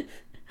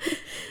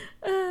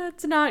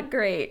 It's not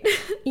great.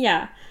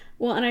 Yeah.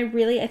 Well, and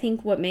I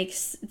think what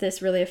makes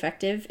this really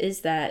effective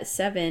is that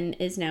Seven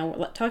is now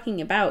talking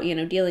about, you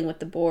know, dealing with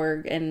the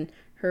Borg and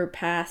her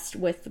past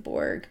with the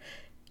Borg.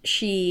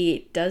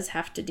 She does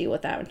have to deal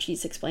with that when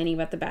she's explaining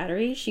about the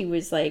battery. She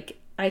was like,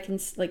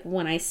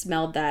 when I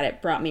smelled that,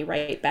 it brought me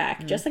right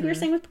back. Just like we were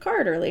saying with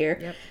Picard earlier.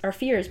 Yep. Our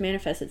fears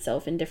manifest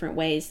itself in different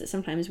ways that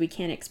sometimes we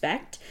can't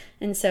expect.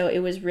 And so it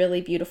was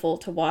really beautiful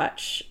to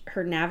watch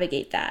her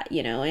navigate that,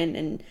 you know,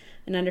 and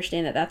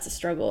understand that that's a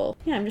struggle.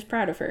 Yeah, I'm just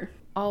proud of her.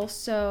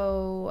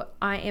 Also,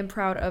 I am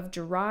proud of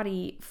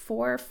Jurati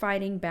for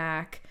fighting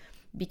back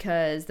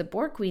because the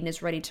Borg Queen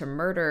is ready to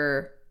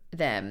murder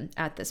them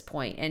at this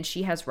point, and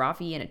she has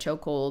Rafi in a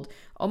chokehold,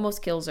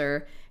 almost kills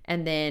her,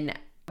 and then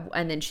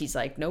she's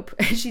like, nope.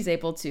 She's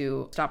able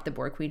to stop the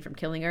Borg Queen from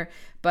killing her.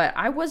 But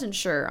I wasn't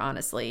sure,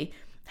 honestly,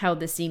 how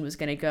this scene was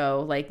going to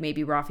go. Like,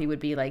 maybe Rafi would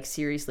be like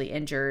seriously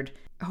injured,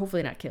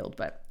 hopefully not killed.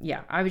 But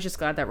yeah, I was just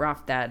glad that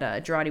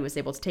Jurati was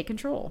able to take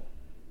control.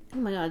 Oh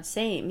my god,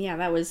 same. Yeah,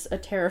 that was a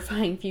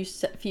terrifying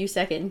few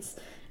seconds.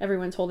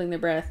 Everyone's holding their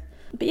breath.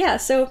 But yeah,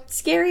 so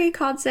scary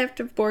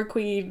concept of Borg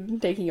Queen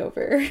taking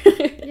over.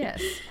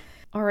 Yes.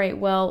 All right,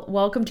 well,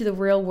 welcome to the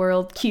real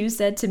world. Q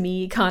said to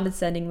me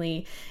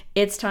condescendingly,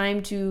 it's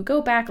time to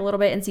go back a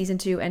little bit in season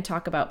 2 and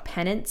talk about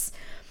penance.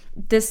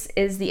 This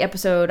is the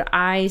episode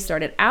I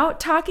started out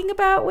talking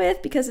about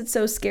with because it's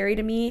so scary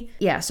to me.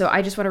 Yeah, so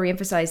I just want to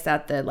reemphasize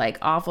that the like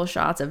awful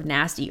shots of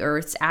nasty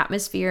Earth's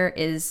atmosphere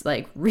is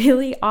like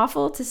really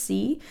awful to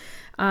see.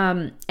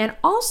 And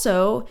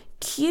also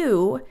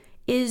Q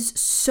is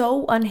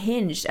so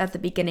unhinged at the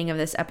beginning of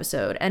this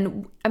episode.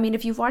 And I mean,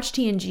 if you've watched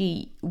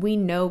TNG, we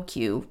know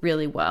Q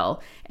really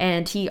well.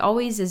 And he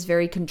always is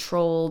very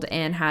controlled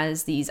and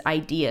has these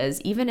ideas,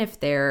 even if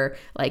they're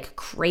like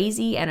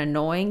crazy and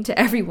annoying to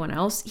everyone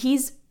else.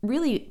 He's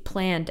really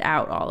planned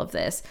out all of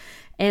this.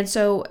 And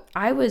so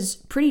I was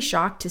pretty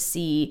shocked to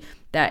see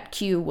that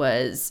Q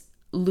was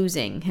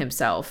losing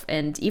himself.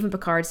 And even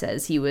Picard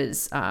says he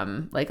was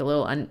like a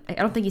little, I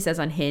don't think he says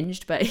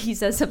unhinged, but he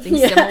says something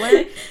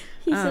similar.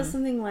 He says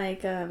something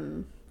like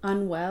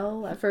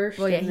unwell at first.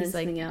 Well, yeah, and he's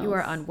like, else. You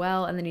are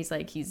unwell. And then he's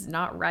like, he's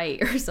not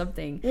right or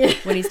something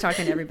when he's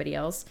talking to everybody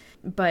else.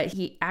 But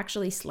he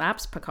actually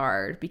slaps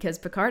Picard because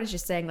Picard is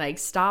just saying like,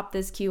 stop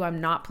this, Q. I'm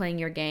not playing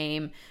your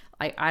game.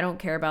 I don't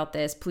care about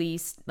this.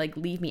 Please, like,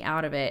 leave me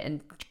out of it.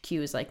 And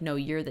Q is like, no,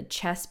 you're the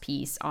chess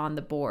piece on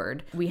the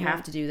board. We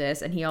have to do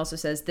this. And he also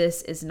says,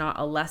 this is not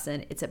a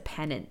lesson. It's a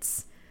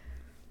penance.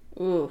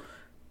 Ooh,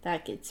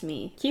 that gets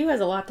me. Q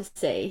has a lot to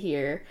say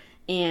here.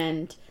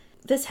 And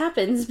this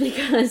happens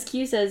because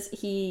Q says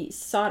he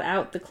sought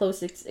out the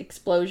closest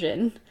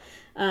explosion.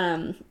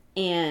 And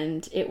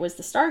it was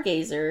the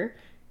Stargazer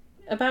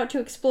about to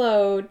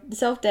explode,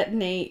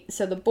 self-detonate,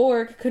 so the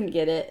Borg couldn't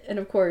get it. And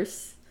of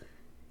course,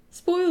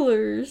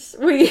 spoilers,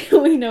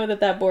 we know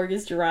that Borg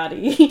is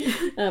Girardi,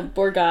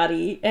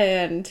 Borgatti,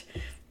 and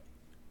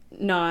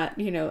not,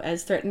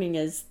 as threatening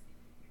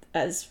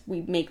as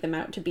we make them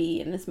out to be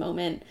in this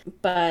moment.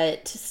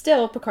 But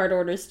still, Picard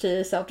orders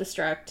to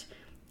self-destruct.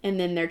 And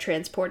then they're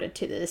transported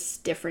to this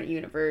different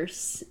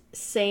universe.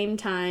 Same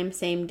time,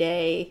 same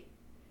day.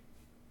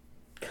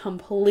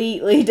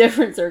 Completely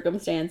different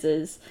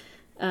circumstances.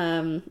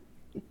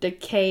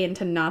 Decay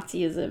into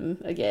Nazism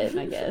again,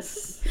 I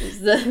guess.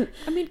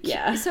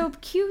 Yeah. So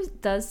Q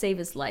does save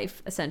his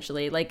life,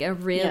 essentially. Like a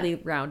really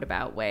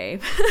roundabout way.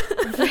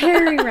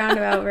 Very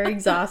roundabout, very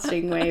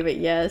exhausting way, but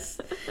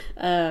yes.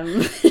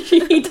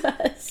 He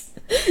does.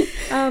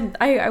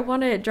 I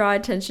want to draw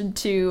attention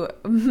to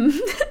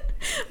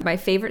my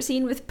favorite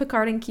scene with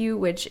Picard and Q,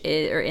 which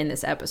in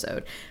this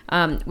episode,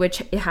 which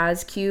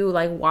has Q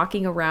like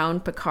walking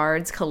around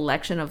Picard's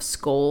collection of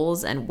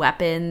skulls and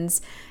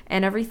weapons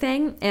and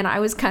everything. And I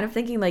was kind of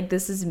thinking like,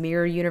 this is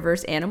Mirror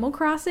Universe Animal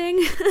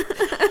Crossing.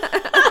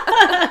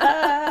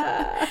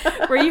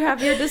 Where you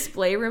have your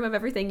display room of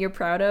everything you're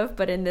proud of,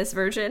 but in this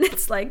version,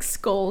 it's like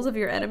skulls of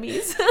your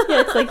enemies.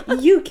 Yeah, it's like,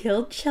 you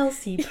killed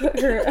Chelsea, put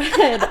her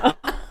head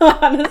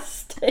on a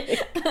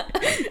stick.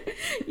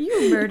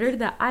 You murdered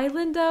the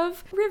island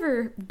of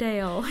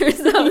Riverdale or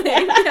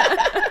something.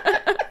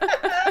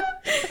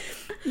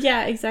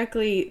 Yeah,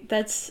 exactly.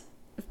 That's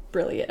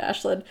brilliant,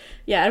 Ashlyn.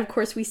 Yeah, and of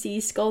course we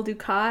see Skull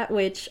Ducat,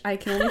 which I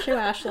can only show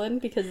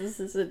Ashlyn because this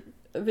is a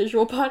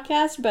visual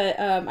podcast, but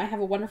I have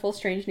a wonderful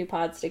Strange New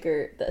Pod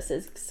sticker that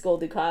says Skull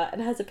Ducat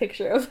and has a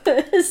picture of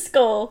his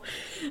skull.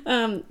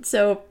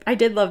 So I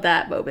did love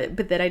that moment,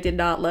 but then I did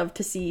not love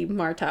to see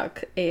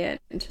Martok and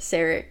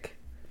Sarek.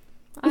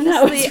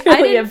 Honestly, really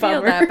I didn't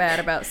feel that bad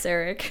about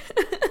Sarek.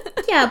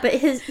 Yeah, but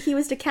he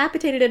was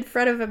decapitated in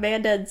front of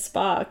Amanda and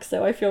Spock,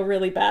 so I feel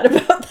really bad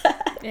about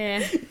that. Yeah.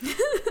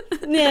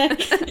 Nah,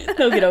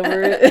 he'll get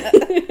over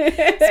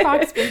it.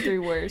 Spock's been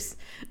through worse.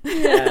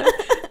 Yeah.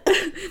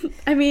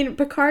 I mean,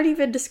 Picard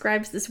even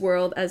describes this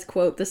world as,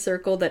 quote, the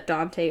circle that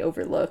Dante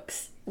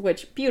overlooks,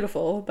 which,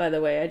 beautiful, by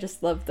the way. I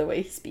just love the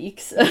way he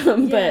speaks.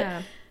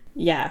 But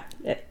yeah,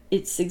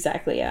 it's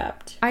exactly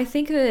apt. I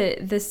think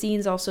the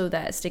scenes also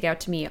that stick out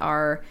to me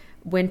are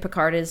when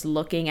Picard is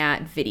looking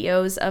at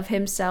videos of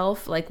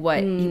himself, like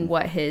what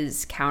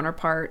his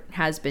counterpart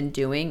has been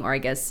doing, or I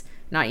guess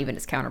not even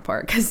his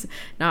counterpart, because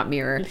not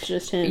Mirror. It's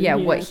just him. Yeah,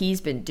 what he's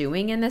been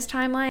doing in this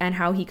timeline and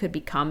how he could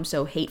become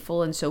so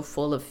hateful and so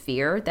full of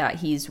fear that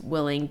he's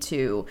willing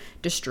to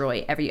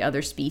destroy every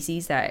other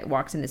species that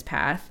walks in his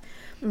path.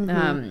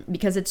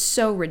 Because it's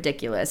so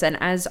ridiculous. And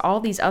as all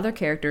these other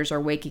characters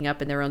are waking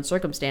up in their own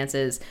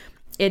circumstances,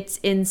 it's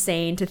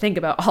insane to think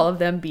about all of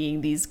them being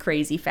these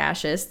crazy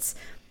fascists.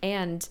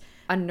 And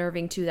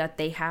unnerving too that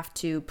they have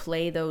to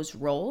play those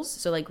roles.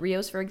 So like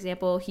Rios, for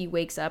example, he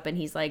wakes up and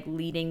he's like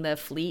leading the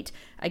fleet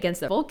against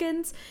the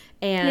Vulcans,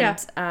 and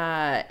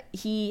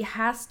he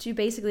has to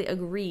basically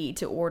agree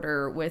to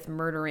order with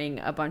murdering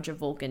a bunch of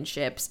Vulcan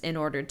ships in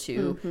order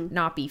to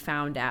not be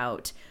found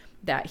out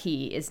that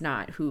he is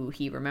not who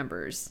he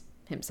remembers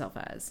himself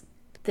as.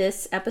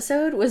 This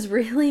episode was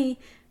really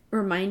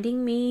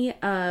reminding me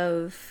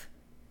of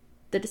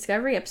the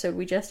Discovery episode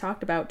we just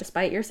talked about,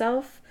 Despite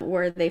Yourself,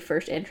 where they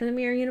first enter the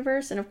Mirror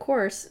Universe. And of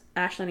course,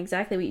 Ashlyn,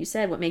 exactly what you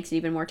said, what makes it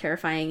even more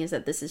terrifying is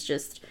that this is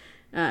just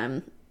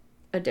a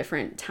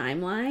different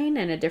timeline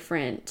and a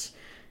different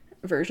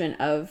version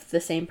of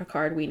the same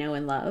Picard we know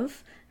and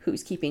love.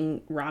 who's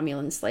keeping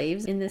Romulan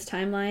slaves in this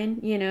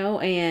timeline, you know,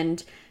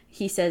 and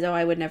he says, oh,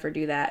 I would never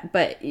do that.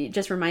 But it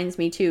just reminds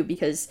me, too,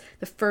 because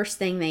the first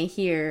thing they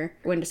hear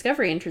when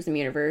Discovery enters the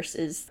universe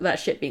is that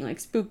ship being like,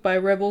 spooked by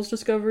rebels,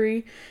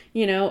 Discovery,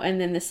 you know? And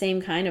then the same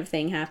kind of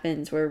thing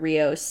happens where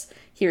Rios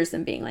hears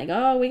them being like,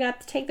 oh, we got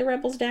to take the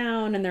rebels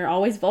down, and they're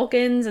always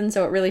Vulcans. And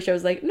so it really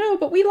shows like, no,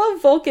 but we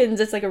love Vulcans.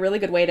 It's like a really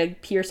good way to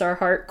pierce our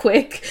heart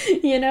quick,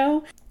 you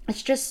know?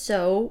 It's just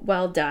so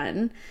well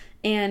done.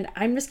 And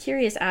I'm just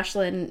curious,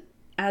 Ashlyn,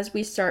 as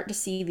we start to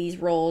see these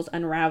roles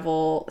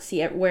unravel,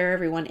 see where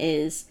everyone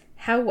is,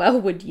 how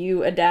well would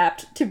you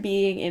adapt to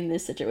being in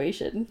this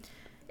situation?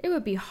 It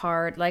would be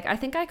hard. Like, I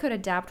think I could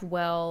adapt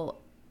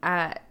well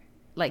at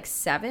like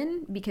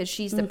 7 because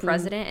she's the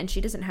president and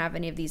she doesn't have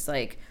any of these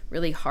like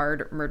really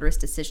hard murderous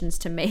decisions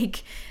to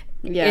make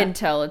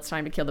until it's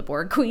time to kill the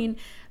Borg Queen.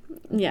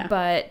 Yeah.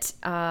 But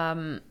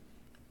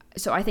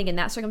so I think in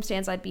that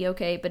circumstance I'd be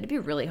okay, but it'd be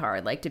really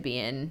hard, like, to be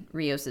in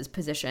Rios's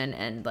position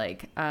and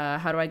like,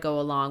 how do I go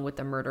along with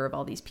the murder of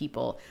all these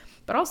people?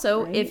 But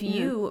also, if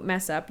you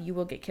mess up, you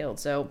will get killed.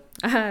 So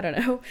I don't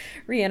know,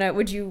 Rhianna,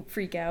 would you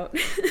freak out?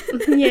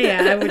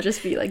 yeah, I would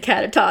just be like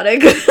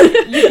catatonic.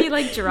 You'd be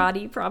like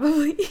Girardi,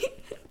 probably.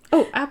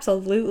 Oh,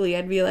 absolutely.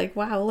 I'd be like,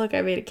 wow, look,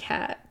 I made a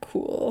cat.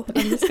 Cool.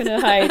 I'm just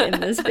gonna hide in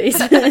this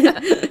basement.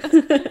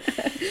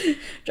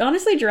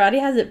 Honestly, Girardi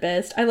has it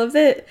best. I love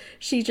that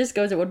she just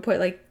goes at one point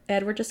like,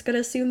 Ed, we're just gonna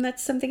assume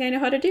that's something I know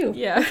how to do.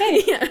 Yeah.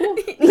 Okay, cool.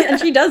 And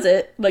she does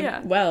it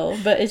well,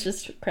 but it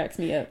just cracks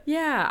me up.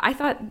 Yeah, I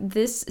thought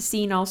this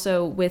scene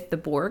also with the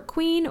Borg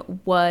Queen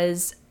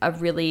was a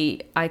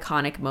really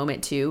iconic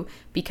moment too,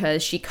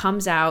 because she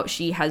comes out,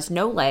 she has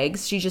no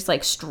legs, she's just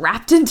like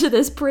strapped into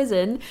this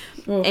prison.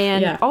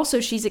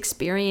 Also she's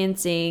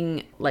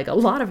experiencing like a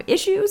lot of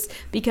issues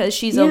because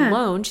she's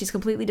alone, she's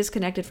completely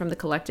disconnected from the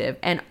collective,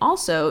 and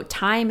also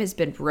time has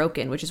been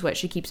broken, which is what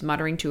she keeps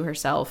muttering to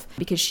herself,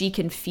 because she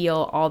can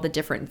feel all the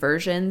different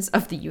versions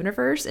of the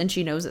universe and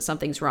she knows that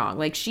something's wrong.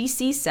 Like, she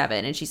sees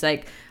 7 and she's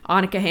like,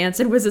 Annika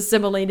Hansen was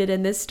assimilated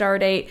in this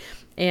stardate,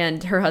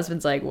 and her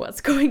husband's like,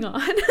 what's going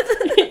on?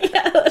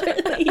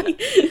 Literally.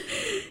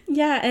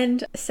 Yeah,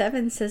 and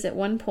 7 says at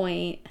one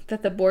point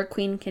that the Borg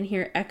Queen can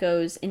hear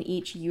echoes in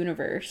each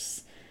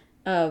universe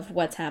of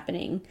what's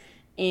happening.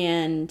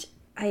 And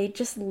I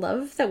just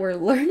love that we're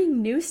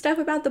learning new stuff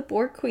about the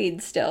Borg Queen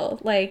still.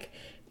 Like,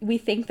 we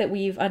think that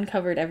we've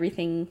uncovered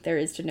everything there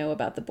is to know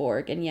about the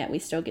Borg, and yet we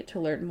still get to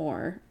learn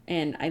more.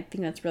 And I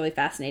think that's really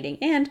fascinating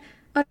and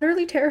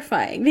utterly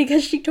terrifying,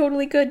 because she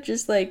totally could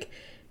just, like,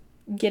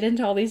 get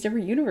into all these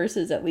different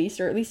universes at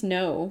least, or at least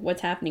know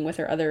what's happening with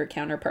her other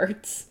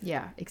counterparts.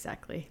 Yeah,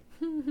 exactly.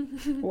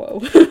 Whoa.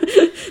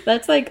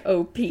 That's like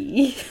OP.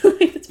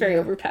 Like, it's very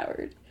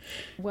overpowered.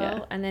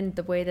 Well, and then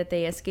the way that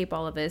they escape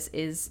all of this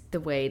is the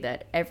way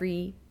that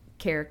every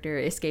character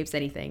escapes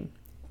anything.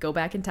 Go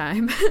back in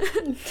time.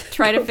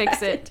 Try to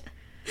fix it.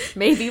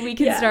 Maybe we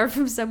can start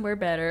from somewhere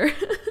better.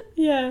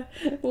 Yeah.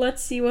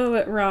 Let's see what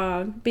went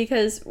wrong.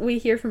 Because we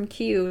hear from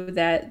Q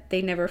that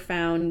they never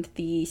found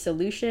the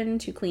solution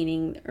to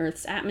cleaning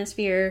Earth's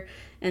atmosphere.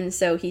 And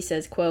so he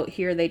says, quote,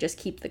 here they just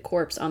keep the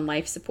corpse on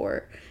life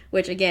support.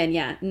 Which, again,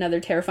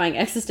 another terrifying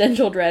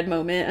existential dread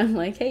moment. I'm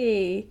like,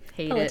 hey,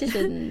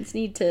 politicians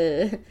need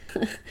to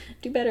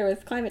do better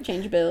with climate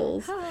change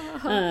bills.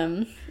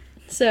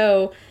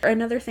 So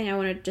another thing I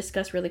want to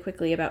discuss really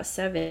quickly about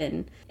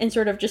 7 and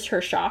sort of just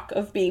her shock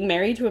of being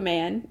married to a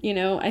man, you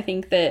know, I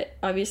think that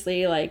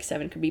obviously like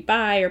 7 could be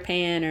bi or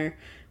pan or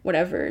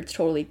whatever. It's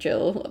totally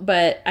chill.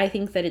 But I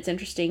think that it's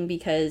interesting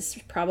because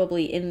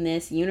probably in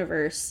this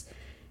universe,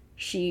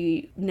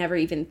 she never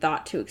even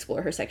thought to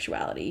explore her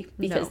sexuality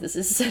because this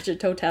is such a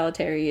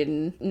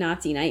totalitarian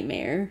Nazi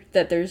nightmare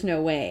that there's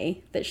no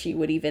way that she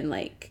would even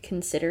like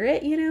consider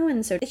it, you know?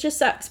 And so it just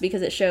sucks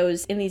because it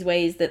shows in these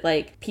ways that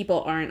like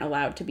people aren't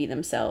allowed to be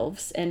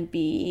themselves and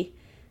be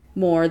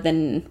more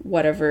than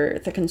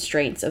whatever the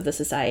constraints of the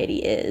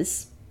society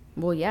is.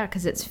 Well, yeah,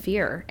 because it's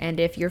fear. And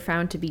if you're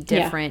found to be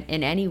different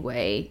in any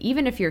way,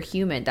 even if you're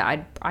human,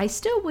 I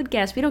still would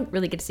guess, we don't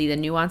really get to see the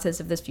nuances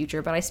of this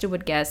future, but I still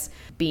would guess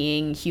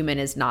being human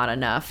is not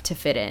enough to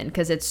fit in,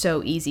 because it's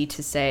so easy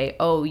to say,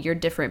 oh, you're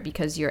different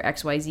because you're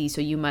XYZ,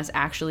 so you must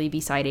actually be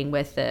siding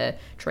with the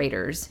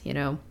traitors, you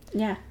know?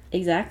 Yeah,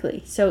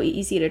 exactly. So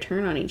easy to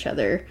turn on each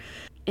other.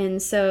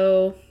 And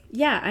so,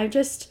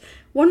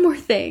 one more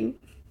thing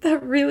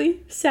that really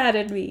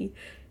saddened me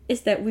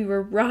is that we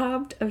were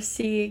robbed of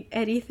seeing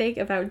anything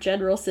about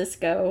General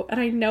Sisko. And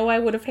I know I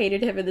would have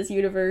hated him in this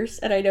universe,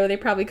 and I know they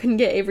probably couldn't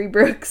get Avery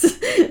Brooks.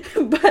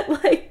 But,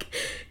 like,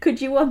 could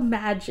you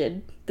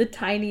imagine the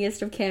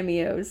tiniest of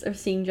cameos of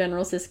seeing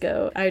General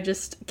Sisko? I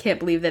just can't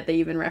believe that they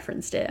even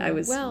referenced it. I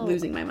was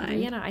losing my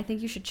mind. Rhianna, I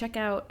think you should check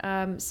out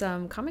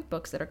some comic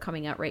books that are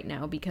coming out right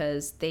now,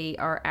 because they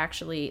are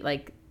actually,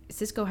 like,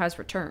 Sisko has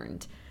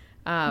returned.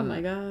 Oh my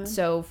god.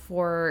 So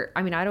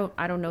I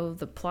don't know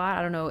the plot.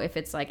 I don't know if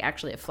it's like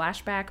actually a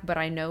flashback, but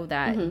I know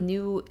that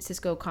new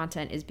Cisco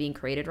content is being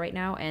created right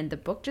now, and the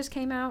book just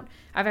came out.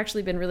 I've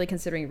actually been really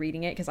considering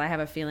reading it because I have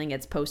a feeling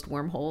it's post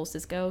wormhole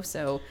Cisco.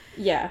 So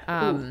yeah.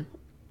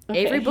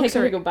 Okay. Avery books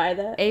are go buy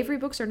that. Avery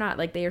books are not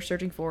like they are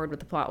surging forward with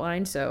the plot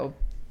line. So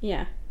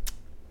yeah,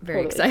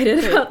 very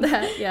excited about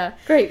that. Yeah,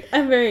 great.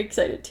 I'm very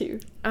excited too.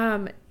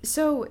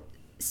 So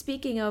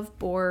speaking of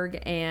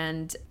Borg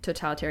and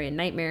totalitarian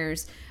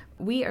nightmares,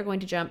 we are going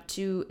to jump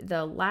to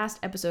the last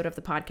episode of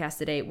the podcast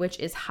today, which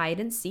is Hide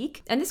and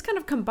Seek. And this kind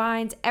of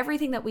combines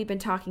everything that we've been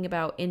talking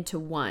about into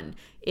one.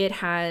 It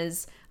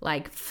has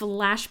like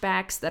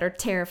flashbacks that are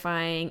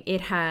terrifying.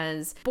 It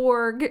has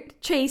Borg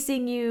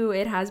chasing you.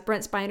 It has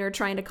Brent Spiner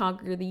trying to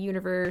conquer the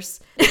universe.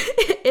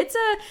 It's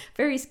a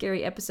very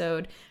scary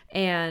episode.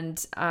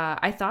 And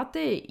I thought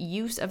the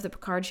use of the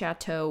Picard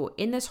Chateau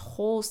in this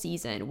whole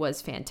season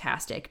was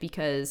fantastic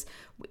because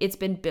it's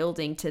been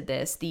building to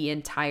this the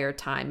entire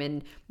time.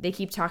 And they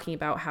keep talking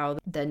about how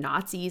the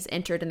Nazis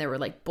entered and there were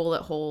like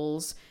bullet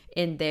holes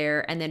in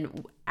there. And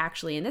then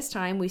actually in this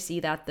time, we see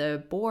that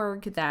the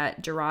Borg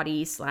that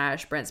Jurati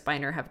 / Brent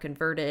Spiner have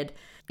converted,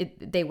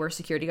 they were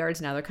security guards.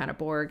 Now they're kind of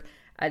Borg.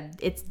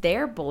 It's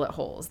their bullet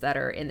holes that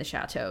are in the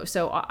chateau.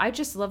 So I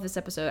just love this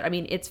episode. I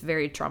mean, it's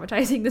very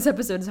traumatizing. This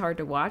episode is hard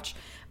to watch,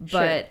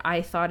 but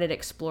I thought it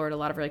explored a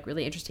lot of like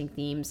really interesting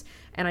themes.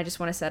 And I just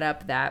want to set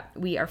up that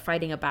we are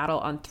fighting a battle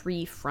on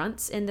 3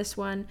 fronts in this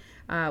one.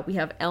 We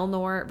have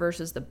Elnor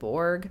versus the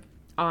Borg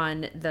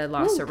on the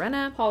La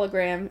Sirena.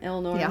 Hologram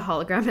Elnor. Yeah,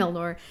 hologram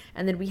Elnor.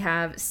 And then we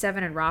have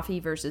Seven and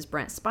Rafi versus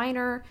Brent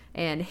Spiner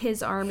and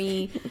his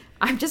army.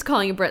 I'm just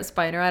calling him Brent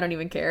Spiner. I don't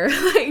even care.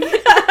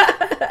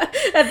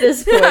 At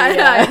this point,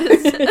 yeah.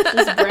 It's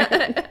just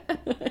Brent.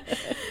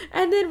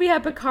 And then we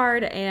have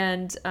Picard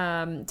and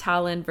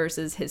Talon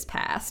versus his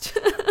past.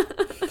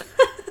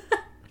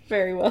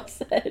 Very well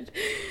said.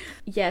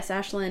 Yes,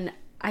 Ashlyn,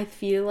 I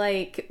feel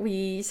like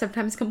we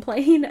sometimes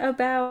complain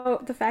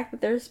about the fact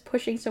that there's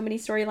pushing so many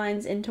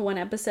storylines into one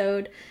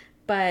episode,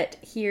 but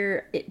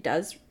here it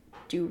does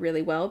do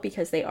really well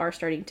because they are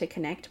starting to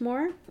connect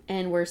more,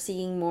 and we're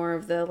seeing more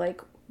of the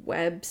like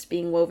webs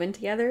being woven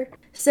together.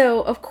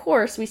 So of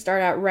course we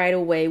start out right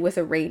away with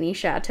a rainy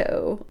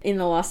chateau in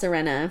the La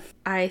Sirena.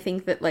 I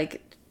think that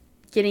like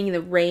getting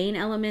the rain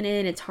element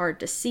in, it's hard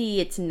to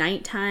see, it's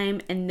nighttime,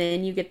 and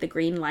then you get the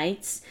green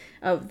lights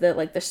of the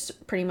like the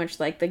pretty much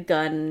like the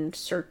gun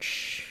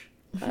search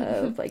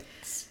of like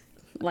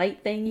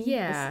light things.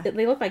 Yeah,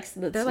 they look like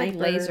they're like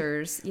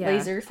lasers,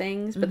 laser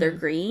things, but they're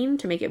green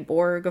to make it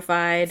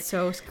Borgified.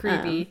 So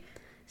creepy.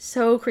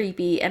 So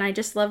creepy. And I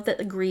just love that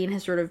the green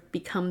has sort of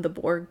become the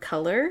Borg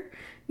color,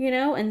 you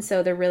know? And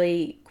so they're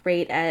really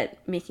great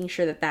at making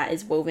sure that that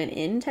is woven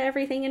into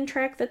everything in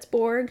Trek that's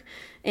Borg,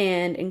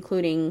 and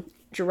including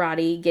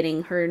Jurati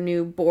getting her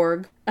new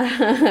Borg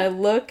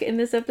look in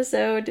this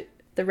episode.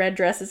 The red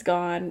dress is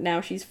gone. Now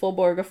she's full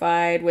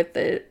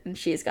Borgified and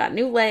she's got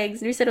new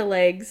set of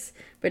legs,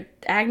 but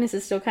Agnes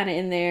is still kind of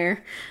in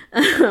there,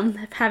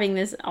 having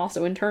this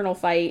also internal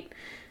fight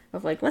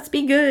of like, let's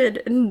be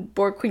good, and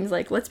Borg Queen's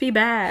like, let's be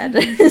bad.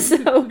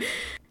 So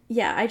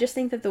yeah, I just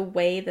think that the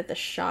way that the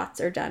shots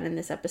are done in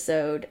this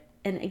episode,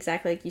 and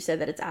exactly like you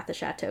said that it's at the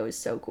chateau, is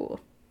so cool.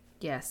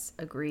 Yes,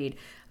 agreed.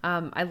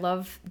 I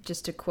love,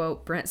 just to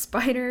quote Brent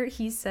Spiner,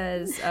 he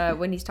says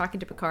when he's talking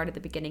to Picard at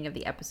the beginning of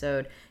the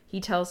episode, he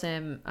tells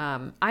him,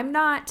 I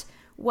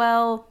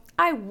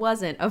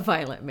wasn't a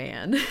violent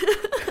man.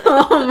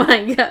 Oh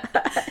my god.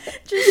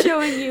 Just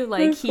showing you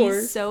like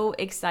he's so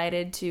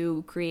excited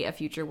to create a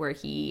future where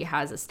he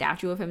has a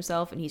statue of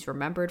himself and he's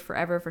remembered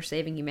forever for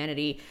saving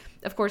humanity.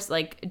 Of course,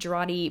 like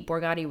Jurati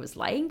Borgatti was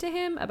lying to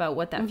him about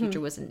what that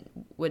future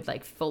would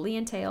like fully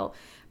entail,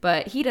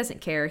 but he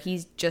doesn't care.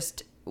 He's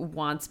just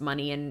wants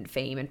money and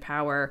fame and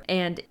power.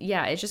 And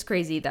yeah, it's just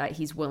crazy that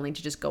he's willing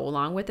to just go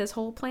along with this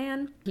whole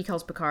plan. He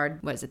calls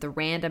Picard, the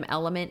random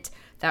element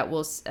that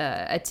will stop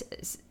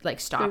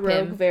him. The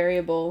rogue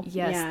variable.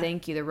 Yes, yeah.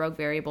 Thank you. The rogue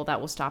variable that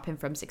will stop him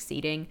from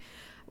succeeding,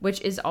 which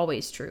is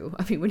always true.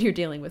 I mean, when you're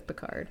dealing with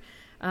Picard.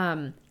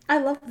 I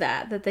love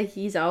that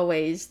he's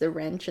always the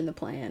wrench in the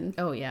plan.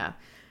 Oh, yeah.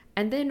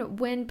 And then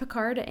when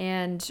Picard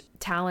and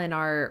Talon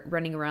are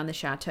running around the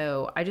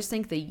chateau, I just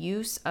think the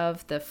use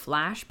of the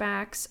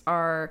flashbacks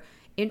are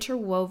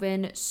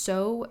interwoven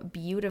so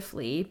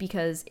beautifully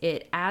because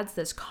it adds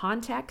this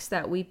context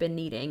that we've been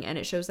needing, and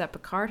it shows that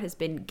Picard has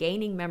been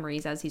gaining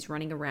memories as he's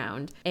running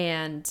around,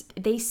 and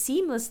they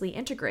seamlessly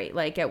integrate.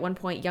 Like at one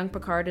point, young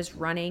Picard is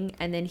running,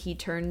 and then he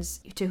turns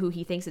to who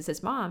he thinks is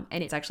his mom,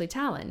 and it's actually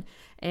Talon,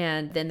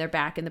 and then they're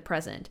back in the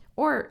present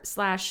or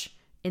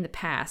 / in the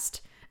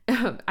past.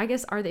 I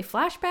guess, are they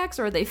flashbacks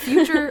or are they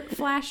future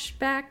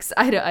flashbacks?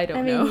 I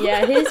don't know.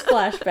 Yeah, his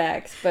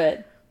flashbacks,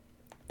 but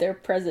they're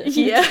present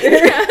future.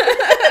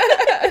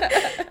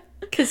 Yeah.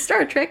 Because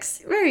Star Trek's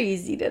very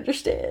easy to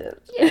understand.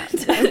 Yeah.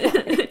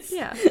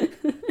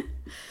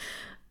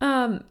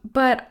 Yeah.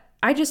 But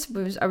I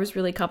was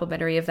really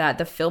complimentary of that.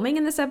 The filming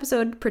in this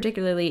episode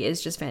particularly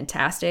is just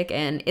fantastic,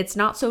 and it's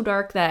not so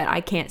dark that I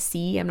can't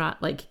see. I'm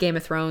not like Game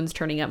of Thrones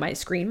turning up my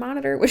screen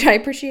monitor, which I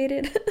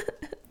appreciated.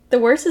 The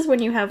worst is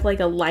when you have like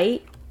a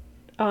light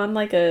on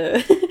like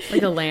a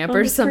like a lamp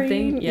or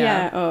something.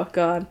 Yeah. Oh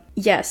god.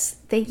 Yes.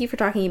 Thank you for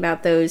talking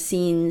about those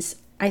scenes.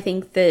 I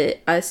think that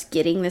us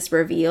getting this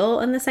reveal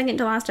in the second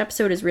to last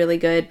episode is really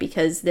good,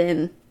 because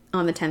then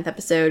on the 10th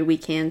episode we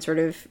can sort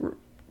of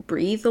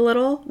breathe a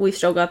little. We've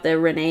still got the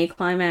Renee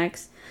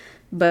climax,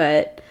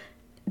 but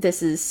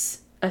this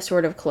is a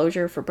sort of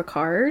closure for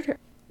Picard.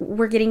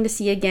 We're getting to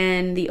see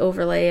again the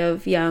overlay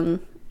of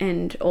young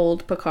and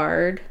old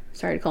Picard.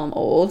 Sorry to call him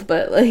old,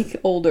 but like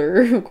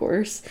older, of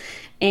course.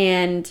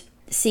 And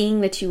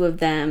seeing the two of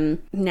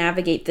them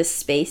navigate this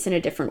space in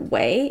a different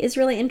way is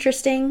really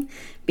interesting,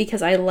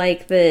 because I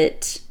like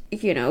that,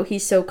 you know,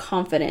 he's so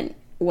confident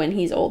when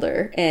he's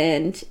older,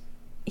 and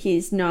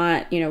he's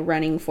not, you know,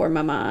 running for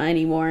mama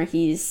anymore.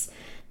 He's,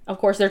 of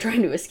course, they're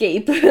trying to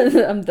escape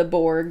the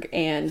Borg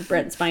and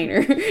Brent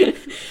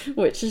Spiner,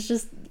 which is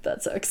just,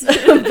 that sucks.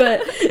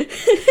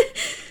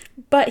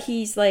 But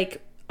he's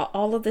like,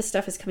 all of this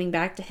stuff is coming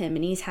back to him,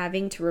 and he's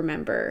having to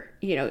remember,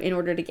 you know, in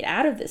order to get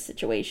out of this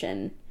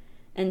situation.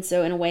 And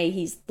so in a way,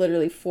 he's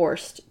literally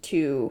forced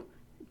to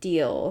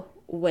deal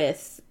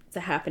with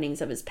the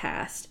happenings of his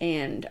past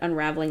and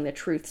unraveling the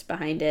truths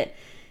behind it,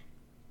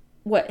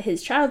 what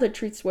his childhood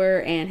truths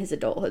were and his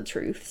adulthood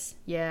truths.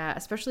 Yeah,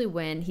 especially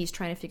when he's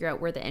trying to figure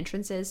out where the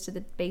entrance is to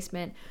the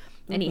basement,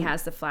 and he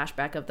has the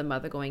flashback of the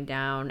mother going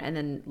down, and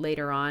then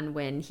later on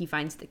when he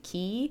finds the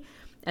key,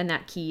 and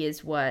that key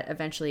is what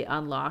eventually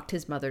unlocked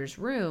his mother's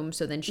room,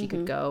 so then she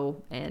could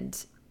go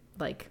and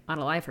like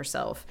unalive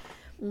herself.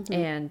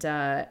 And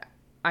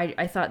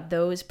I thought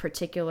those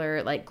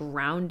particular like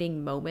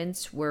grounding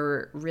moments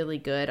were really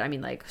good. I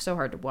mean, like, so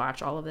hard to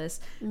watch all of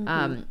this,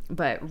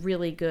 but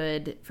really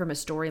good from a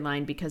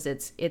storyline, because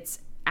it's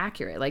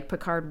accurate. Like,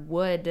 Picard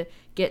would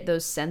get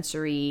those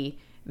sensory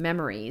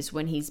memories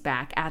when he's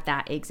back at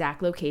that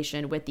exact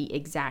location with the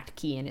exact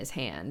key in his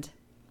hand.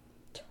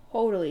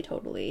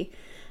 Totally.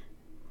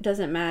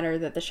 Doesn't matter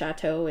that the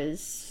chateau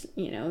is,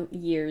 you know,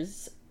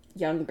 years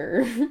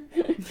younger.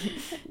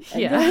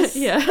 Yeah.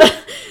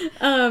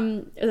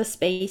 The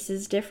space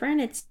is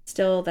different. It's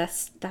still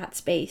that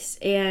space.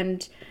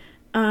 And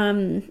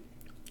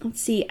let's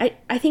see,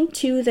 I think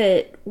too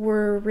that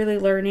we're really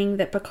learning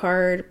that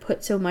Picard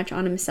put so much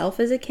on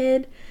himself as a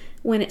kid,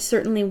 when it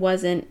certainly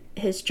wasn't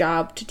his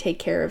job to take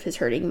care of his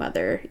hurting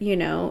mother, you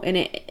know, and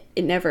it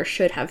never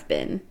should have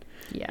been.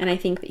 Yeah. And I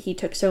think that he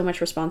took so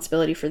much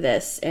responsibility for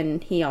this,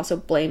 and he also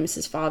blames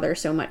his father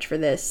so much for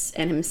this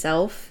and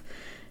himself,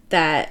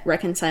 that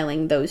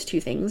reconciling those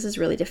two things is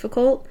really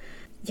difficult.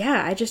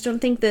 Yeah, I just don't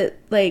think that,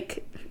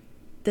 like,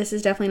 this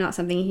is definitely not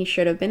something he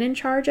should have been in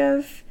charge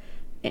of,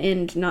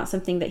 and not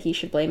something that he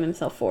should blame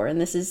himself for.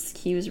 And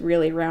he was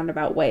really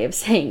roundabout way of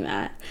saying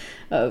that,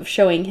 of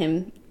showing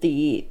him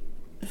the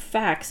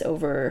facts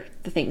over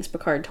the things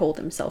Picard told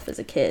himself as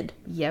a kid.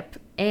 Yep.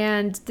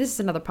 And this is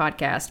another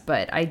podcast,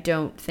 but I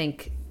don't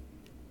think...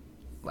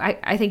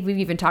 I think we've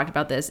even talked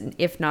about this,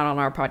 if not on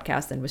our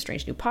podcast, then with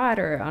Strange New Pod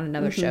or on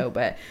another show,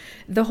 but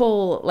the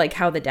whole, like,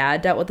 how the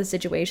dad dealt with the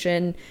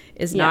situation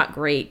is not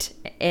great.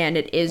 And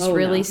it is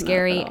really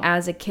scary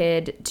as a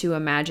kid to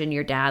imagine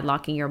your dad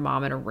locking your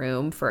mom in a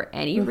room for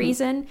any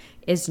reason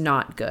is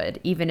not good.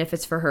 Even if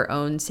it's for her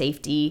own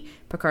safety.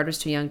 Picard was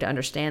too young to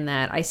understand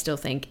that. I still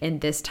think in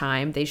this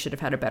time they should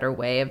have had a better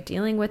way of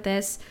dealing with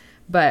this.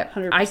 But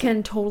 100%. I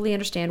can totally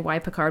understand why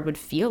Picard would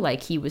feel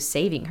like he was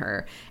saving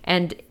her.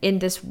 And in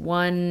this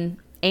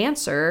one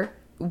answer,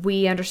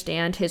 we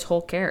understand his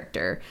whole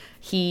character.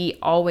 He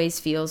always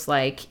feels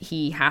like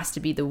he has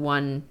to be the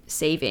one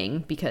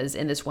saving, because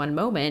in this one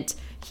moment,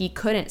 he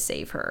couldn't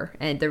save her.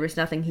 And there was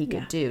nothing he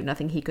could do,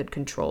 nothing he could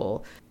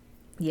control.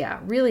 Yeah,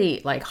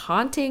 really, like,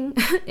 haunting,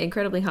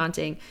 incredibly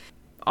haunting.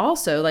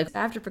 Also, like,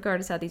 after Picard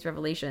has had these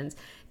revelations,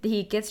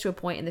 he gets to a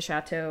point in the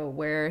chateau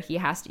where he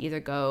has to either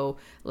go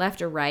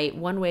left or right.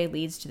 One way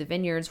leads to the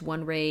vineyards,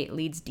 one way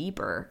leads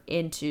deeper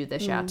into the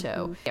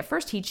chateau. At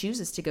first, he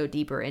chooses to go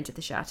deeper into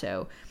the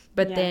chateau,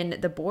 but then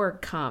the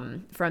Borg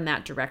come from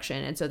that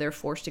direction, and so they're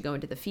forced to go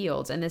into the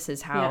fields, and this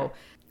is how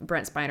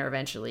Brent Spiner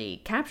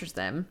eventually captures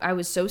them. I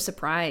was so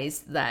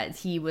surprised that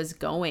he was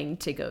going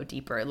to go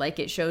deeper. Like,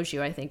 it shows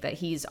you, I think, that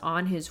he's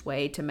on his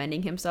way to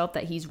mending himself,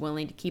 that he's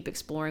willing to keep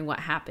exploring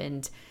what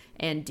happened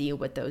and deal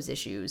with those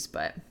issues.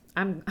 But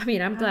I'm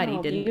glad he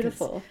didn't.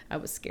 Beautiful. I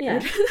was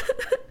scared.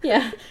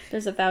 Yeah.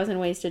 There's 1,000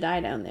 ways to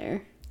die down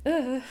there.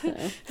 So,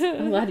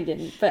 I'm glad he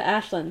didn't. But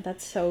Ashlyn,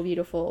 that's so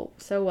beautiful.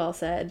 So well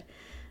said.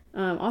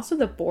 Also,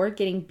 the Borg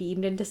getting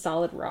beamed into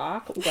solid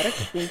rock. What a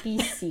creepy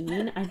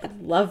scene. I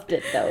loved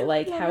it, though.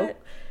 Like, how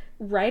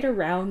right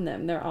around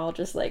them, they're all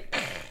just like,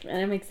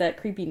 and it makes that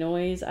creepy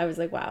noise. I was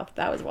like, wow,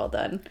 that was well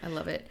done. I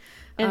love it.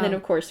 And then,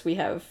 of course, we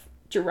have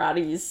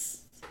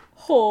Girardi's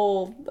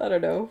whole, I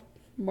don't know,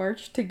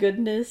 march to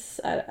goodness.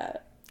 I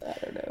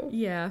don't know.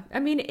 Yeah. I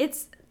mean,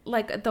 it's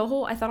Like, I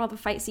thought all the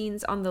fight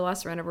scenes on The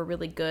Last Surrender were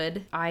really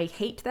good. I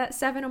hate that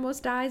Seven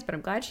almost dies, but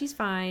I'm glad she's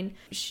fine.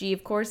 She,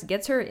 of course,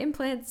 gets her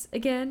implants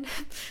again.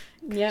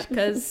 Yep.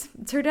 Because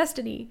it's her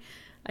destiny,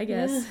 I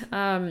guess.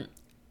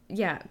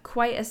 Yeah,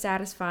 quite a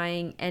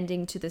satisfying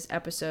ending to this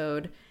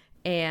episode.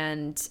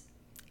 And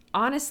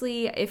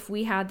honestly, if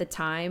we had the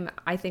time,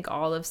 I think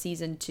all of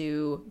season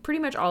 2, pretty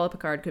much all of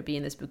Picard could be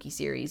in the spooky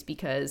series,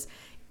 because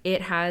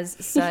it has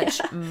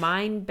such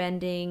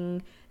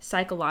mind-bending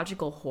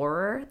psychological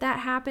horror that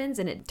happens,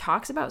 and it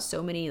talks about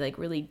so many like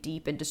really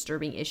deep and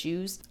disturbing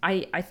issues.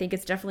 I think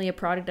it's definitely a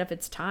product of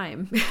its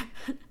time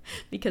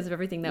because of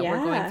everything that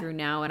we're going through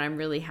now, and I'm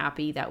really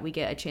happy that we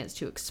get a chance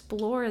to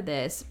explore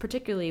this,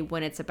 particularly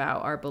when it's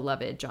about our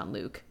beloved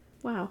Jean-Luc.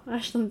 Wow,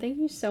 Ashlyn, thank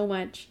you so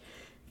much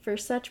for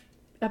such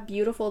a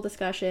beautiful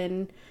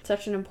discussion,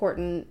 such an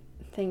important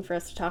thing for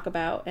us to talk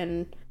about.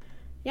 And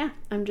yeah,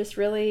 I'm just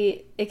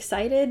really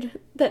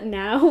excited that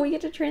now we get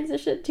to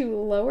transition to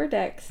Lower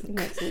Decks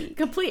next week.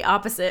 Complete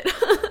opposite.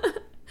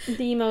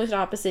 The most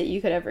opposite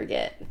you could ever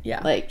get.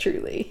 Yeah. Like,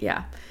 truly.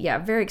 Yeah. Yeah,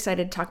 very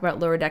excited to talk about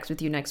Lower Decks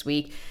with you next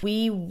week.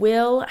 We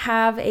will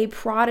have a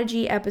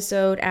Prodigy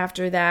episode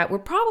after that. We're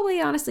probably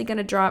honestly going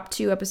to drop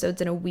 2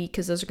 episodes in a week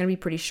because those are going to be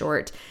pretty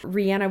short.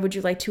 Rihanna, would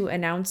you like to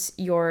announce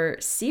your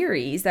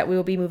series that we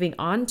will be moving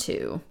on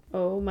to?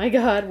 Oh my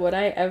God, would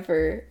I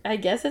ever? I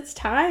guess it's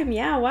time.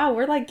 Yeah, wow,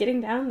 we're like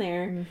getting down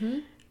there. Mm-hmm.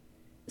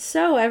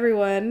 So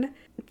everyone,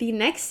 the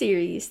next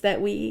series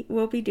that we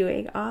will be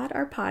doing on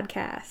our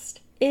podcast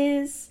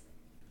is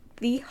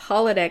the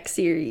Holodeck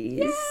series.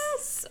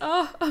 Yes!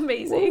 Oh,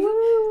 amazing.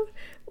 Woo-hoo.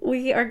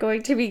 We are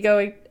going to be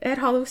going at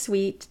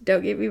Holosuite.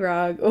 Don't get me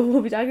wrong.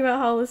 We'll be talking about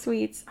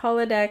Holosuites,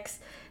 Holodecks,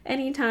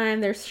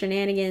 anytime there's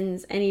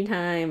shenanigans,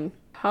 anytime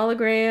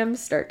holograms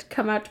start to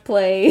come out to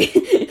play.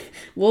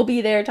 We'll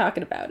be there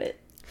talking about it.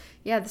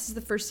 Yeah, this is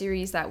the first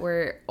series that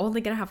we're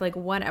only going to have like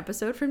 1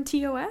 episode from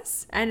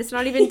TOS. And it's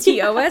not even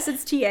TOS,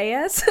 it's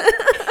TAS.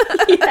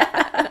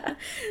 Yeah.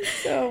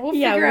 So we'll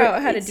figure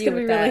out how to deal with that. It's going to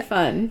be really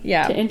fun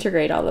to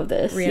integrate all of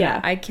this. Rihanna,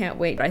 I can't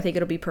wait. I think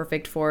it'll be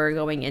perfect for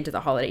going into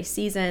the holiday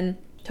season.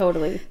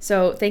 Totally.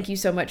 So thank you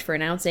so much for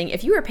announcing.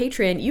 If you are a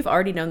patron, you've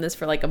already known this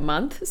for like a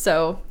month.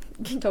 So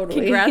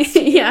totally. Congrats.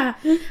 Yeah.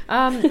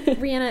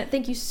 Rihanna,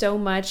 thank you so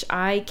much.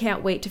 I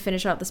can't wait to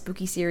finish out the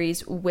spooky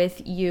series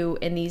with you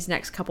in these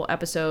next couple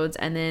episodes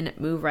and then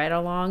move right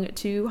along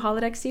to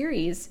Holodeck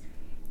series.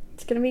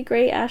 It's going to be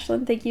great,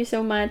 Ashlyn. Thank you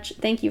so much.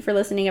 Thank you for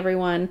listening,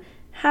 everyone.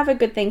 Have a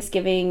good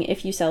Thanksgiving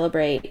if you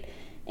celebrate,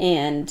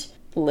 and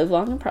live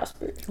long and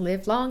prosper.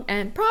 Live long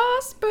and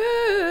prosper.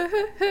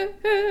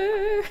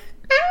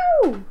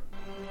 Ow!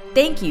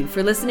 Thank you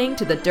for listening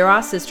to the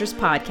Duras Sisters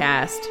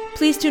podcast.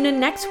 Please tune in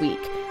next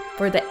week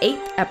for the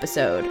 8th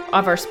episode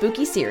of our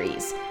spooky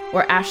series,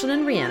 where Ashlyn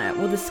and Rihanna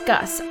will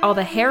discuss all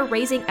the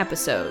hair-raising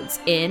episodes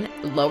in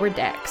Lower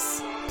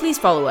Decks. Please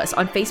follow us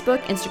on Facebook,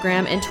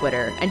 Instagram, and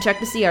Twitter, and check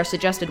to see our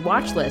suggested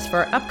watch list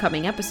for our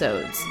upcoming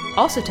episodes.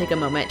 Also take a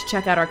moment to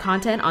check out our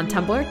content on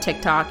Tumblr,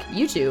 TikTok,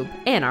 YouTube,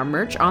 and our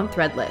merch on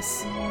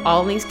Threadless.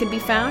 All links can be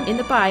found in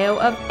the bio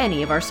of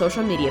any of our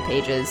social media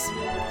pages.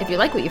 If you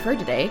like what you've heard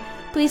today,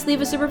 please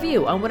leave us a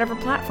review on whatever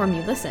platform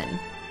you listen.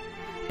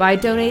 By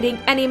donating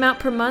any amount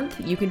per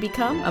month, you can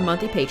become a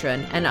monthly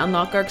patron and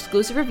unlock our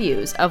exclusive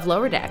reviews of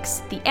Lower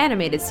Decks, the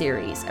animated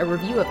series, a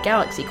review of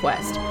Galaxy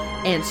Quest,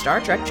 and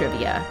Star Trek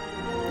trivia.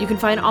 You can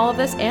find all of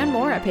this and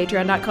more at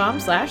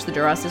patreon.com/The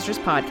Duras Sisters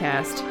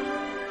Podcast.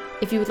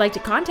 If you would like to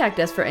contact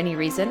us for any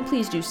reason,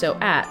 please do so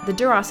at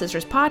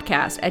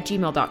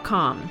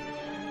thedurassisterspodcast@gmail.com.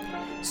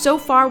 So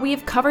far, we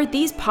have covered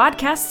these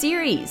podcast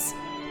series: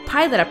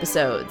 pilot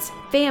episodes,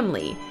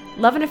 family,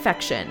 love and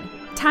affection,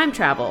 time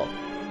travel,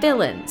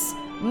 villains,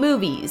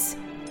 movies,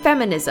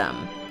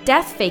 feminism,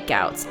 death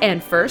fakeouts,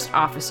 and first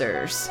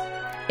officers.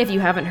 If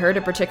you haven't heard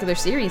a particular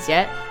series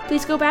yet,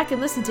 please go back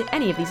and listen to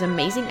any of these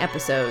amazing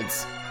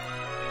episodes.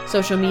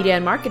 Social media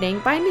and marketing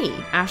by me,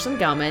 Ashlyn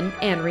Gelman,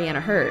 and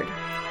Rihanna Hurd.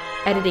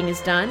 Editing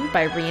is done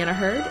by Rihanna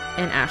Hurd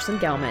and Ashlyn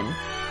Gelman.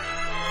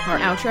 Our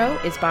outro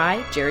is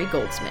by Jerry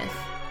Goldsmith.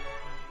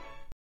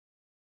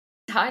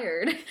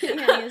 Tired. Yeah,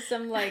 he has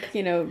some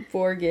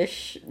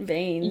Borgish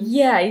veins.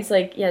 Yeah, he's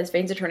his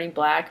veins are turning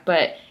black,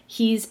 but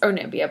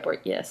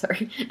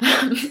sorry.